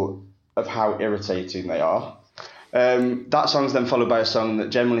example of how irritating they are. That song's then followed by a song that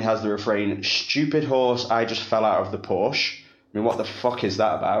generally has the refrain, "Stupid horse, I just fell out of the Porsche." I mean, what the fuck is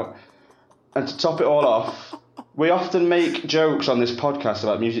that about? And to top it all off, we often make jokes on this podcast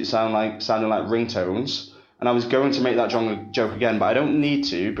about music sounding like ringtones. And I was going to make that joke again, but I don't need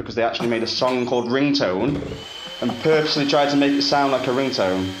to because they actually made a song called Ringtone and purposely tried to make it sound like a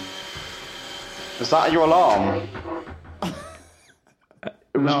ringtone. Is that your alarm?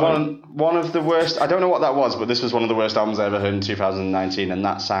 It was one of the worst. I don't know what that was, but this was one of the worst albums I ever heard in 2019, and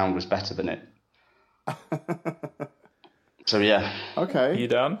that sound was better than it. So yeah. Okay. You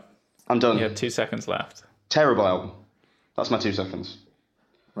done? I'm done. You have 2 seconds left. Terrible album. That's my 2 seconds.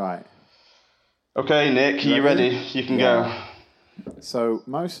 Right. Okay, Nick, are you ready? You can go. So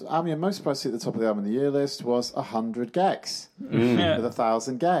most surprised to see at the top of the album of the year list was 100 gecs with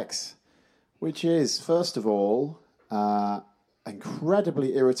 1000 gecs, which is first of all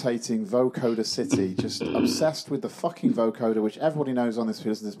incredibly irritating vocoder city. Just obsessed with the fucking vocoder, which everybody knows on this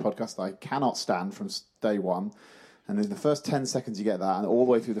podcast I cannot stand from day one. And in the first 10 seconds you get that, and all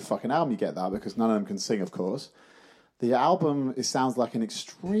the way through the fucking album you get that because none of them can sing, of course. The album sounds like an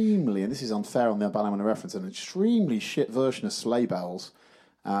extremely, and this is unfair on the band I'm going to reference, an extremely shit version of Sleigh Bells,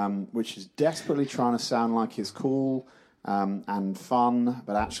 which is desperately trying to sound like it's cool and fun,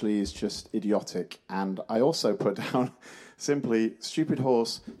 but actually is just idiotic. And I also put down simply, "Stupid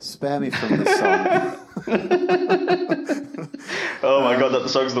horse, spare me from this song." Oh my god, that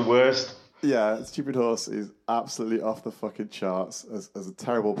song's the worst. Yeah, Stupid Horse is absolutely off the fucking charts as a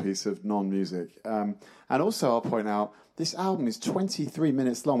terrible piece of non-music. And also, I'll point out, this album is 23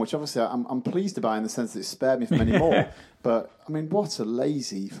 minutes long, which obviously I'm pleased about in the sense that it spared me from any more. But, I mean, what a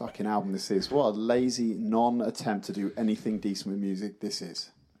lazy fucking album this is. What a lazy non-attempt to do anything decent with music this is.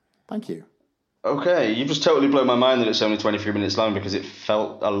 Thank you. Okay, you've just totally blown my mind that it's only 23 minutes long because it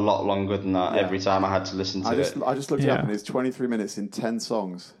felt a lot longer than that every time I had to listen to it. I just looked it up and it's 23 minutes in 10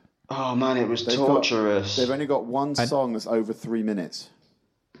 songs. Oh man, it was torturous. They've only got one song that's over 3 minutes.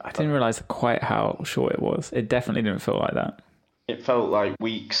 I didn't realise quite how short it was. It definitely didn't feel like that. It felt like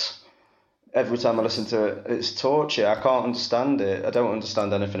weeks. Every time I listen to it, it's torture. I can't understand it. I don't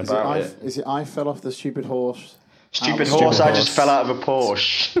understand anything about it. Is it I Fell Off the Stupid Horse? Stupid horse, I just fell out of a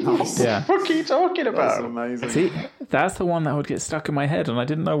Porsche. Nice. Yeah. What are you talking about? That's amazing. See, that's the one that would get stuck in my head, and I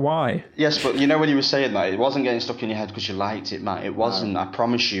didn't know why. Yes, but you know when you were saying that, it wasn't getting stuck in your head because you liked it, Matt. It wasn't. I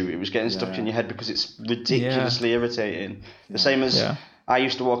promise you. It was getting stuck in your head because it's ridiculously irritating. The same as I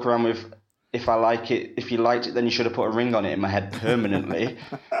used to walk around with, if you liked it, then you should have put a ring on it in my head permanently.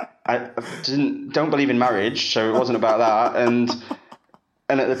 I don't believe in marriage, so it wasn't about that.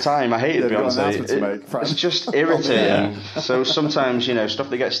 And at the time, I hated Beyonce. It's just irritating. So sometimes, stuff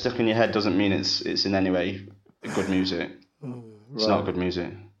that gets stuck in your head doesn't mean it's in any way good music. It's not good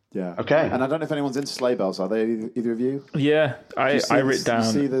music. Yeah. Okay. And I don't know if anyone's into Sleigh Bells. Are they, either of you? Yeah, I wrote down. Do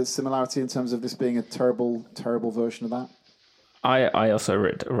you see the similarity in terms of this being a terrible, terrible version of that? I also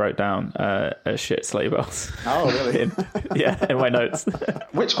wrote down a shit Sleigh Bells. Oh, really? in my notes.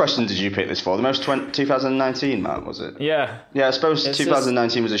 Which question did you pick this for? The most 2019, Matt, was it? Yeah. Yeah, I suppose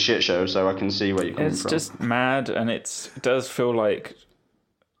 2019 was a shit show, so I can see where you're coming from. It's just mad, and it does feel like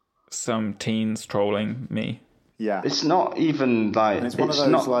some teens trolling me. Yeah. It's not even like And it's one of it's those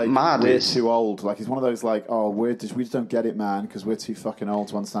not like mad. we're It's too old. Like it's one of those like, oh, we just don't get it, man, because we're too fucking old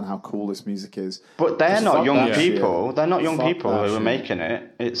to understand how cool this music is. but they're Just not fuck young that people. shit. They're not young Fuck people that who are shit. making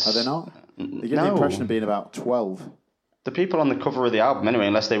it. It's Are they not? You get no. the impression of being about 12. The people on the cover of the album, anyway,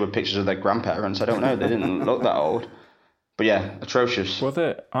 unless they were pictures of their grandparents, I don't know. They didn't look that old. But yeah, atrocious.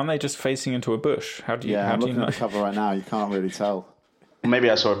 Well, aren't they just facing into a bush? How do you? Yeah, how I'm do you looking know? at the cover right now. You can't really tell.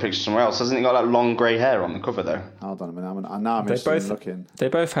 Maybe I saw a picture somewhere else. Hasn't it got that long grey hair on the cover though? Hold on a minute. Now I'm They interested both in looking. They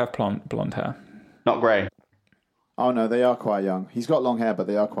both have blonde hair. Not grey. Oh no, they are quite young. He's got long hair, but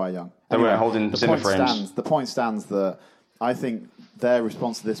they are quite young. They were holding cinema frames. The point stands that I think their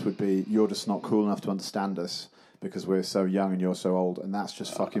response to this would be, "You're just not cool enough to understand us because we're so young and you're so old," and that's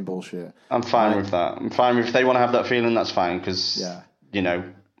just fucking bullshit. I'm fine with that. I'm fine if they want to have that feeling. That's fine because you know,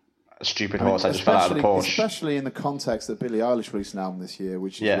 a stupid horse. I just fell out of the Porsche. Especially in the context that Billie Eilish released an album this year,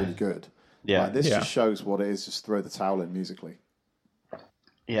 which is really good. Yeah, like, this just shows what it is. Just throw the towel in musically.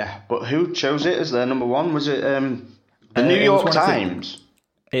 Yeah, but who chose it as their number one? Was it the New York Times?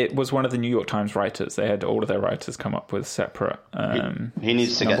 It was one of the New York Times writers. They had all of their writers come up with separate. He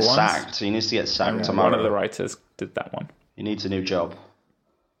needs to get sacked. He needs to get sacked tomorrow. One of the writers did that one. He needs a new job.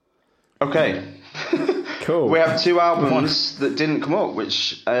 Okay. Cool. We have two albums that didn't come up,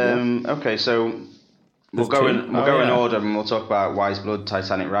 which okay, so we'll go in order and we'll talk about Wise Blood,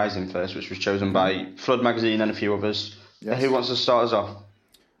 Titanic Rising first, which was chosen by Flood Magazine and a few others. Yes. Who wants to start us off?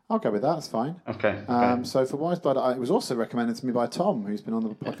 I'll go with that. That's fine. Okay. So for Wise Blood, it was also recommended to me by Tom, who's been on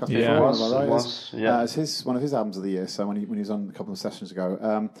the podcast before. Yeah, it was. It's one of his albums of the year. So when he was on a couple of sessions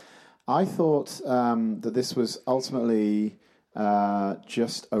ago, I thought that this was ultimately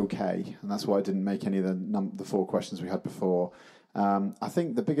just okay, and that's why I didn't make any of the four questions we had before. I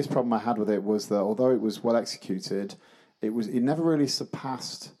think the biggest problem I had with it was that although it was well executed, it never really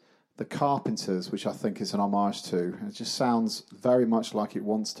surpassed the Carpenters, which I think is an homage to. It just sounds very much like it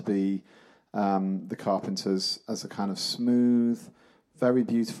wants to be the Carpenters as a kind of smooth, very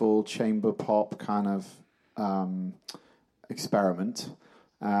beautiful chamber pop kind of experiment.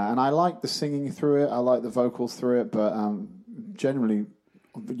 And I like the singing through it. I like the vocals through it, but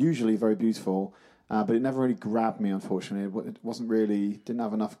usually very beautiful. But it never really grabbed me, unfortunately. It didn't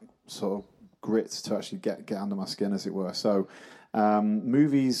have enough sort of grit to actually get under my skin, as it were. So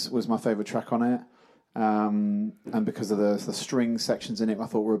Movies was my favourite track on it. And because of the string sections in it, I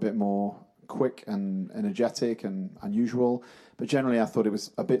thought were a bit more quick and energetic and unusual. But generally, I thought it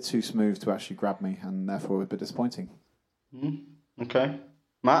was a bit too smooth to actually grab me, and therefore a bit disappointing. Okay.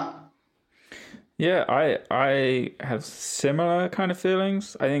 Matt? Yeah, I have similar kind of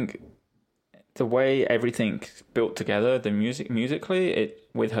feelings. I think the way everything built together, the musically,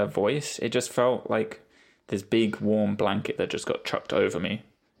 with her voice, it just felt like this big warm blanket that just got chucked over me.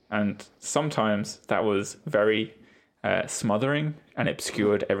 And sometimes that was very smothering and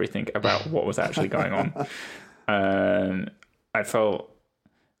obscured everything about what was actually going on. I felt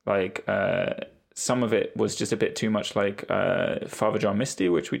like some of it was just a bit too much like Father John Misty,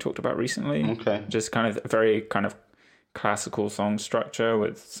 which we talked about recently. Okay. Just kind of very kind of classical song structure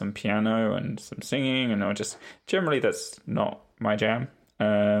with some piano and some singing, and just generally that's not my jam.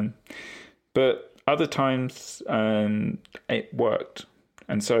 But other times it worked,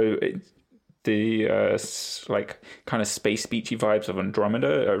 and so the like kind of space beachy vibes of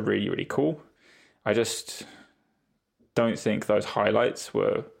Andromeda are really, really cool. I just don't think those highlights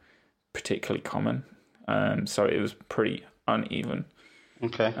were particularly common, so it was pretty uneven.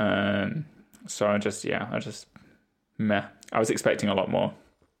 Okay. So I just meh. I was expecting a lot more.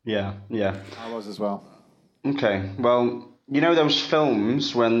 Yeah. I was as well. Okay, well, you know those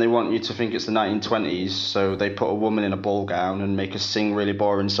films when they want you to think it's the 1920s, so they put a woman in a ball gown and make her sing really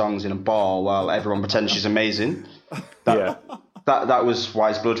boring songs in a bar while everyone pretends she's amazing? That was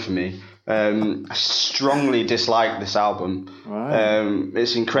Wise Blood for me. I strongly dislike this album. Right.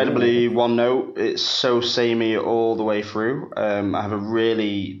 It's incredibly one note. It's so samey all the way through. I have a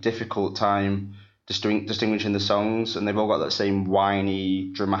really difficult time distinguishing the songs, and they've all got that same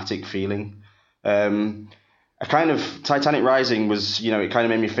whiny, dramatic feeling. A kind of Titanic Rising was, it kind of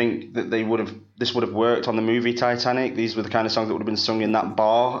made me think that this would have worked on the movie Titanic. These were the kind of songs that would have been sung in that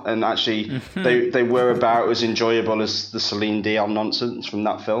bar, and actually they were about as enjoyable as the Celine Dion nonsense from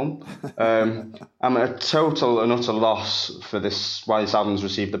that film. I'm at a total and utter loss for why this album's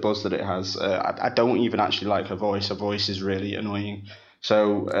received the buzz that it has. I don't even actually like her voice. Her voice is really annoying.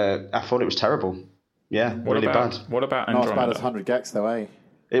 So I thought it was terrible. Yeah, really bad. What about Not Andromeda? as bad as 100 Gex though, eh?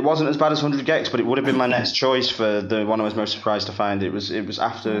 It wasn't as bad as 100 Gex, but it would have been my next choice for the one I was most surprised to find. It was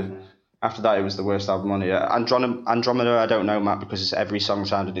after that, it was the worst album on it. Andromeda, I don't know, Matt, because every song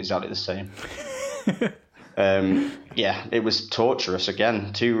sounded exactly the same. Yeah, it was torturous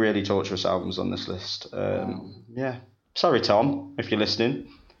again. 2 really torturous albums on this list. Yeah, sorry Tom, if you're listening,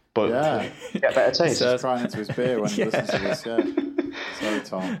 but get better taste. He's crying into his beer when he listens to this. Yeah, sorry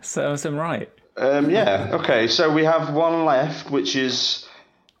Tom. Serves him right. Yeah, okay. So we have one left, which is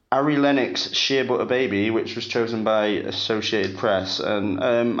Ari Lennox, Shea Butter Baby, which was chosen by Associated Press, and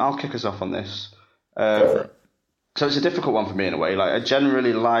I'll kick us off on this. So it's a difficult one for me in a way. Like, I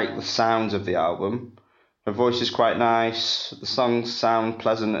generally like the sounds of the album. Her voice is quite nice. The songs sound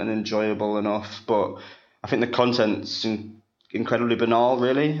pleasant and enjoyable enough, but I think the content's incredibly banal,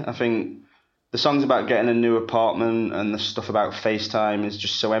 really. I think the songs about getting a new apartment and the stuff about FaceTime is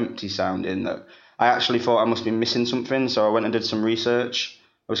just so empty sounding that I actually thought I must be missing something, so I went and did some research.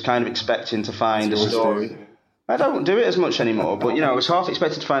 I was kind of expecting to find a story. I don't do it as much anymore, but I was half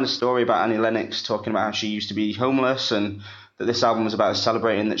expected to find a story about Annie Lennox talking about how she used to be homeless and that this album was about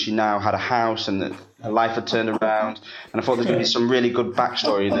celebrating that she now had a house and that her life had turned around. And I thought there's going to be some really good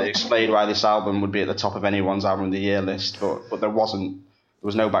backstory that explained why this album would be at the top of anyone's album of the year list, but there wasn't. There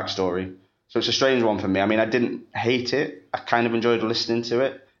was no backstory. So it's a strange one for me. I mean, I didn't hate it. I kind of enjoyed listening to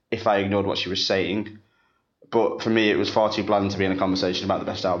it if I ignored what she was saying. But for me, it was far too bland to be in a conversation about the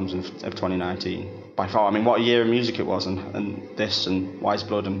best albums of 2019. By far. I mean, what a year of music it was, and this, and Wise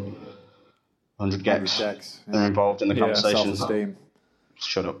Blood, and 100 Gex. They're involved in the conversation. Self-esteem.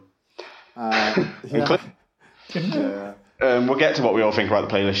 Shut up. Yeah. We'll get to what we all think about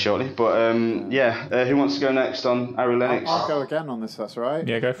the playlist shortly. But who wants to go next on Ari Lennox? I'll go again on this, that's right.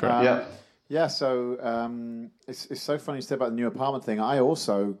 Yeah, go for it. Yeah, so it's so funny to say about the new apartment thing. I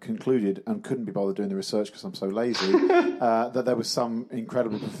also concluded, and couldn't be bothered doing the research because I'm so lazy, that there was some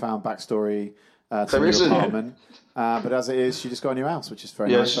incredibly profound backstory to the new apartment. But as it is, she just got a new house, which is very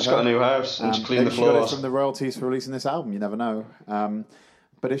nice. Yeah, she's just got a new house and she cleaned the floors. She got it from the royalties for releasing this album, you never know.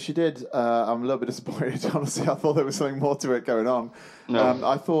 But if she did, I'm a little bit disappointed. Honestly, I thought there was something more to it going on. No.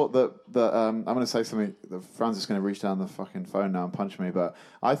 I thought that I'm going to say something. Franz is going to reach down the fucking phone now and punch me. But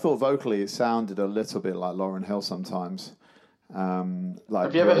I thought vocally it sounded a little bit like Lauryn Hill sometimes.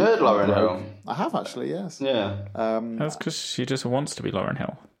 Have you ever heard Lauryn Hill? I have actually, yes. Yeah. That's because she just wants to be Lauryn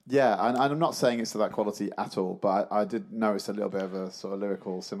Hill. Yeah, and I'm not saying it's to that quality at all, but I did notice a little bit of a sort of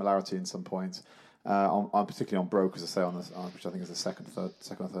lyrical similarity in some points. Particularly on Broke, as I say, which I think is the second or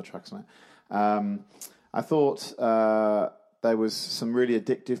third track on it. I thought there was some really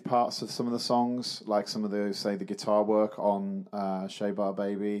addictive parts of some of the songs, like some of the guitar work on Shea Butter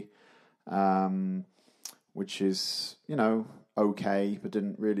Baby, which is, okay, but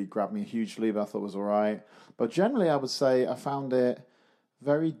didn't really grab me hugely, but I thought it was all right. But generally, I would say I found it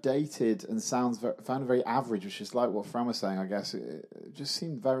very dated and found it very average, which is like what Fran was saying, I guess. It just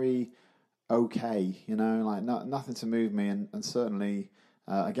seemed very okay, like nothing to move me, and certainly,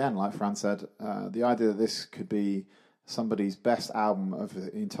 again, like Fran said, the idea that this could be somebody's best album of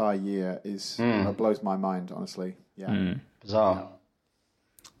the entire year blows my mind, honestly. Yeah. Bizarre.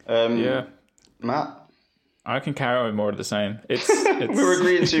 Matt? I can carry on with more of the same. It's we're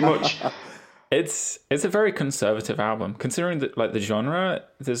agreeing too much. It's a very conservative album, considering that the genre.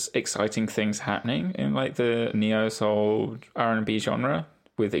 There's exciting things happening in the neo soul R&B genre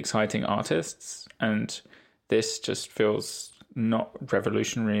with exciting artists, and this just feels not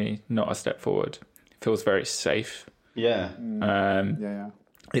revolutionary, not a step forward. It feels very safe. Yeah.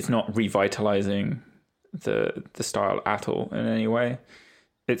 It's not revitalizing the style at all in any way.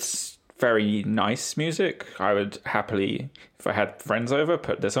 It's very nice music. I would happily, if I had friends over,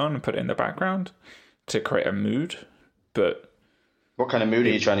 put this on and put it in the background to create a mood. But what kind of mood are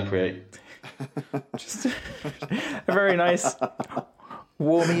you trying to create? Just a very nice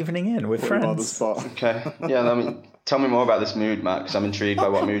warm evening in with friends. Okay. Yeah, tell me more about this mood, Matt, because I'm intrigued by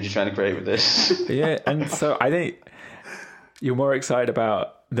what mood you're trying to create with this. Yeah, and so I think you're more excited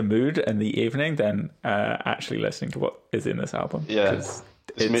about the mood and the evening than actually listening to what is in this album. Yeah.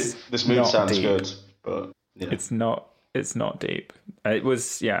 This mood sounds deep. good, but yeah. It's not deep. It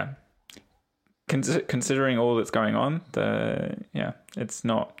was, considering all that's going on, it's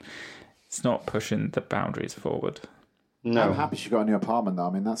not pushing the boundaries forward. No. I'm happy she got a new apartment though.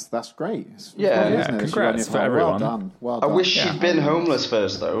 I mean, that's great. It's congrats for everyone. Well done. I wish she'd been homeless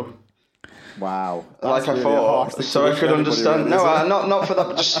first though. Wow. Like I thought, so I could understand. No, not for that,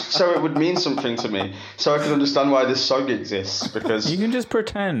 but just so it would mean something to me, so I could understand why this song exists. Because you can just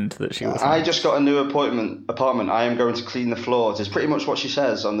pretend that she was. I just got a new apartment. I am going to clean the floors. It's pretty much what she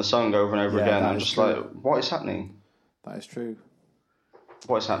says on the song over and over again. I'm just like, what is happening? That is true.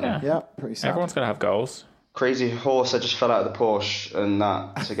 What is happening? Yeah, pretty sad. Everyone's gonna have goals. Crazy Horse, I just fell out of the Porsche, and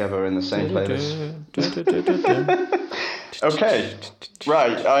that together in the same playlist. Okay,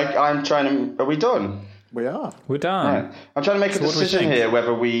 right. I'm trying to. Are we done? We are. We're done. Right. I'm trying to make a So what do we decision think? here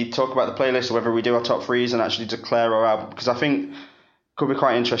whether we talk about the playlist or whether we do our top threes and actually declare our album, because I think it could be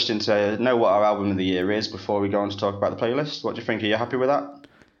quite interesting to know what our album of the year is before we go on to talk about the playlist. What do you think? Are you happy with that?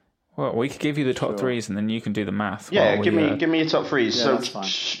 Well, we could give you the top Sure. threes, and then you can do the math. Yeah, while give we, me your top threes. Yeah, So that's fine.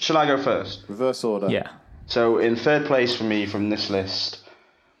 shall I go first? Reverse order. Yeah. So in third place for me from this list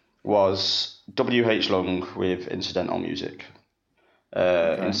was W.H. Lung with Incidental Music.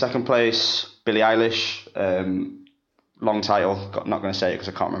 In second place, Billie Eilish. Long title. Not going to say it because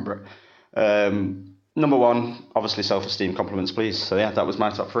I can't remember it. Number one, obviously Self-Esteem, Compliments Please. So yeah, that was my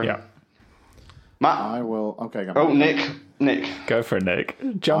top three. Yeah. Matt. I will. Okay, go. Oh, Nick. Go for it, Nick.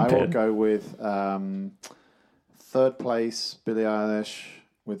 I Jump will in. go with third place, Billie Eilish,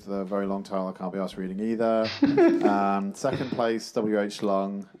 with a very long title I can't be asked reading either. Second place, W.H.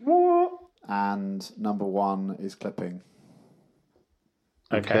 Lung. And number one is Clipping.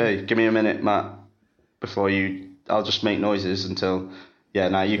 Okay, give me a minute, Matt, before you... I'll just make noises until... Yeah,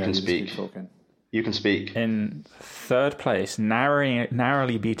 now you can just speak. keep talking. You can speak. In third place,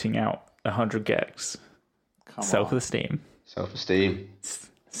 narrowly beating out 100 Gex. Come on. Self-Esteem. Self-Esteem.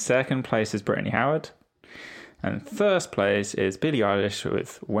 Second place is Brittany Howard. And first place is Billie Eilish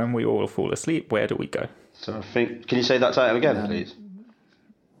with When We All Fall Asleep, Where Do We Go? So I think... Can you say that title again, please?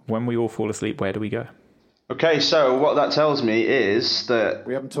 When We All Fall Asleep, Where Do We Go? Okay, so what that tells me is that...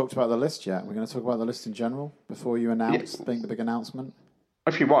 We haven't talked about the list yet. We're going to talk about the list in general before you announce the big announcement.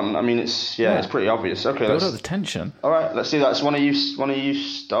 If you want, I mean, it's pretty obvious. Okay, Build up the tension. all right, let's do that. So one of you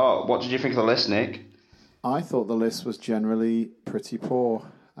start. What did you think of the list, Nick? I thought the list was generally pretty poor.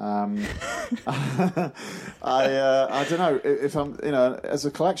 I don't know if I'm, as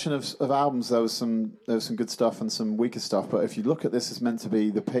a collection of albums, there was some good stuff and some weaker stuff. But if you look at this, it's meant to be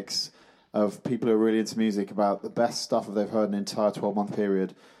the picks of people who are really into music about the best stuff that they've heard in an entire 12-month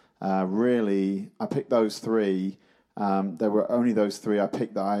period. Really, I picked those three. There were only those three I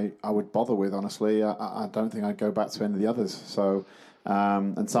picked that I would bother with, honestly. I don't think I'd go back to any of the others. So,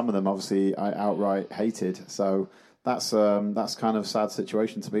 and some of them, obviously, I outright hated. So that's kind of a sad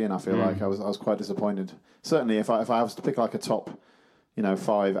situation to be in, I feel like. I was quite disappointed. Certainly, if I was to pick like a top,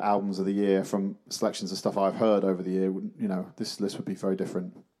 5 albums of the year from selections of stuff I've heard over the year, this list would be very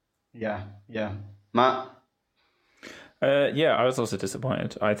different. Yeah. Matt? Yeah, I was also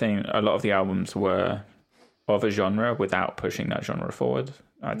disappointed. I think a lot of the albums were of a genre without pushing that genre forward.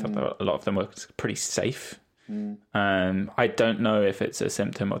 I thought that a lot of them were pretty safe. I don't know if it's a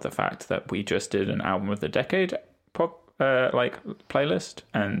symptom of the fact that we just did an album of the decade playlist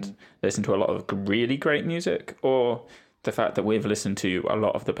and listened to a lot of really great music, or the fact that we've listened to a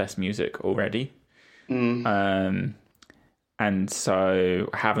lot of the best music already. And so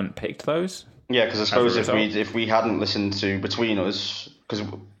haven't picked those. Yeah, because I suppose if we hadn't listened to Between Us, because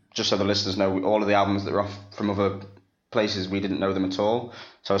just so the listeners know, all of the albums that are off from other places, we didn't know them at all.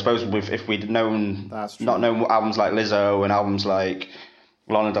 So I suppose if we'd known, not known albums like Lizzo and albums like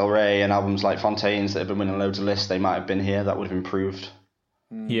Lana Del Rey and albums like Fontaine's that have been winning loads of lists, they might have been here. That would have improved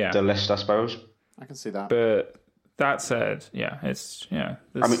the list, I suppose. I can see that. But that said,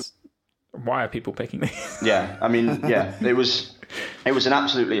 why are people picking these? Yeah, I mean, it was an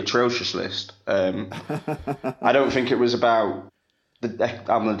absolutely atrocious list. I don't think it was about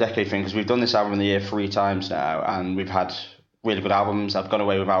the album of the decade thing, because we've done this album of the year 3 times now, and we've had really good albums. I've gone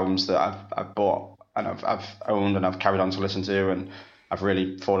away with albums that I've bought and I've owned and I've carried on to listen to, and I've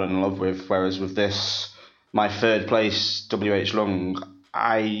really fallen in love with. Whereas with this, my third place, W.H. Lung,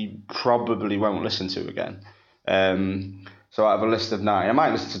 I probably won't listen to again. So out of a list of 9, I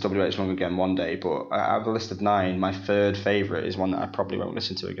might listen to W.H. Lung again one day, but out of a list of 9, my third favourite is one that I probably won't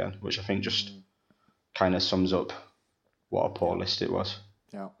listen to again, which I think just kind of sums up what a poor list it was.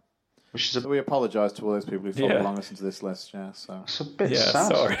 Yeah. Which is So we apologise to all those people who followed along listening to this list. Yeah, so it's a bit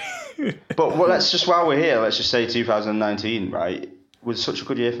sad. Sorry. But while we're here, let's just say 2019, right, was such a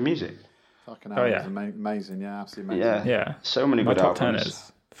good year for music. fucking hell, it was amazing. Yeah, absolutely amazing. Yeah. So many My good top 10 albums.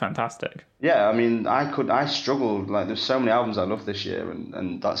 is fantastic. Yeah, I mean, I struggled. Like, there's so many albums I love this year,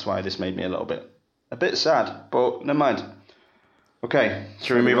 and that's why this made me a bit sad. But never mind. Okay,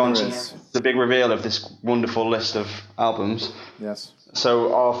 should we move on to the big reveal of this wonderful list of albums? Yes.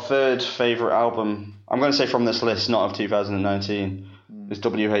 So our third favourite album, I'm going to say from this list, not of 2019, is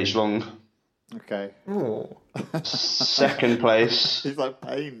W.H. Lung. Okay. Second place, He's like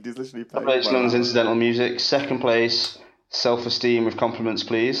pained. He's literally pained. W.H. Lung's Incidental Music. Second place, Self-Esteem with Compliments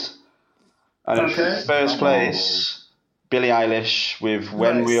Please. And in first place, Billie Eilish with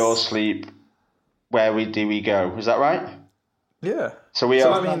When We All Sleep, Where Do We Go. Is that right? Yeah. So we That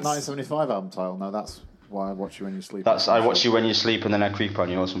are. 1975 album title. No, that's Why I Watch You When You Sleep. That's I Watch You When You Sleep and Then I Creep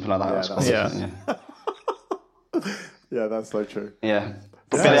on You or something like that. Yeah, That's that's- called, isn't it? Yeah, that's so true. Yeah.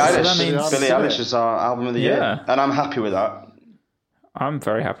 But Yeah, Billie so Eilish, that means- Billie Eilish is our album of the year. Yeah. And I'm happy with that. I'm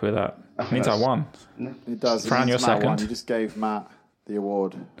very happy with that. It means I that's- won. It does. Fran, It means you're Matt won. second. You just gave Matt the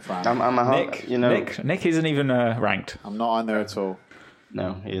award, Fran. Nick isn't even ranked. I'm not on there at all.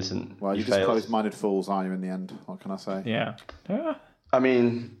 No, he isn't. Well, He you're just failed. closed-minded fools, aren't you, in the end? What can I say? Yeah. Yeah. I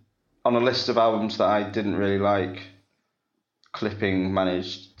mean, on a list of albums that I didn't really like, Clipping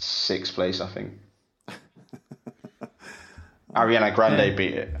managed 6th place, I think. Ariana Grande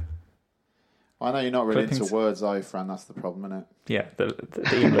beat it. I know you're not really Clipping's- into words, are you, Fran? That's the problem, isn't Yeah. The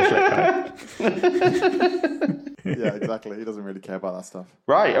English lit guy. it? Yeah, exactly. He doesn't really care about that stuff.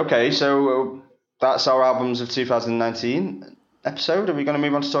 Right, okay, so that's our albums of 2019 episode. Are we going to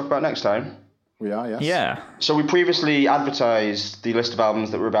move on to talk about next time? We are, yes. Yeah. So we previously advertised the list of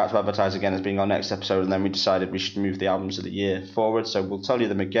albums that we're about to advertise again as being our next episode, and then we decided we should move the albums of the year forward, so we'll tell you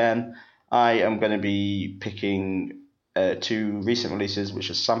them again. I am going to be picking 2 recent releases, which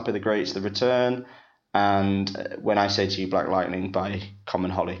are Sampa the Great's The Return, and When I Say To You Black Lightning by Common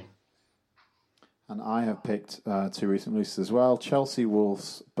Holly. And I have picked 2 recent releases as well. Chelsea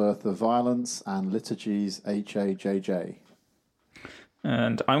Wolf's Birth of Violence and Liturgy's HAJJ.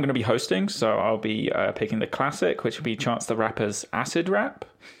 And I'm going to be hosting, so I'll be picking the classic, which will be Chance the Rapper's Acid Rap.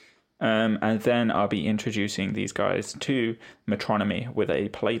 And then I'll be introducing these guys to Metronomy with a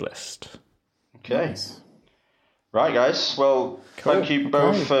playlist. Okay. Nice. Right, guys. Well, thank you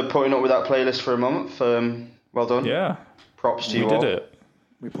both for putting up with that playlist for a month. Well done. Yeah, Props to we you did all. it.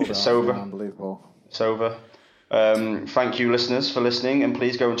 We pulled it It's off. over. Unbelievable. It's over. Thank you, listeners, for listening, and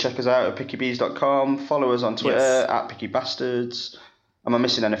please go and check us out at pickybees.com. Follow us on Twitter at pickybastards. Am I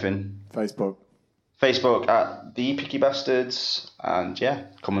missing anything? Facebook. Facebook at the Picky Bastards, and yeah,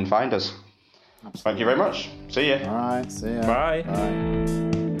 come and find us. Absolutely. Thank you very much. See ya. All right. See ya. Bye. Bye.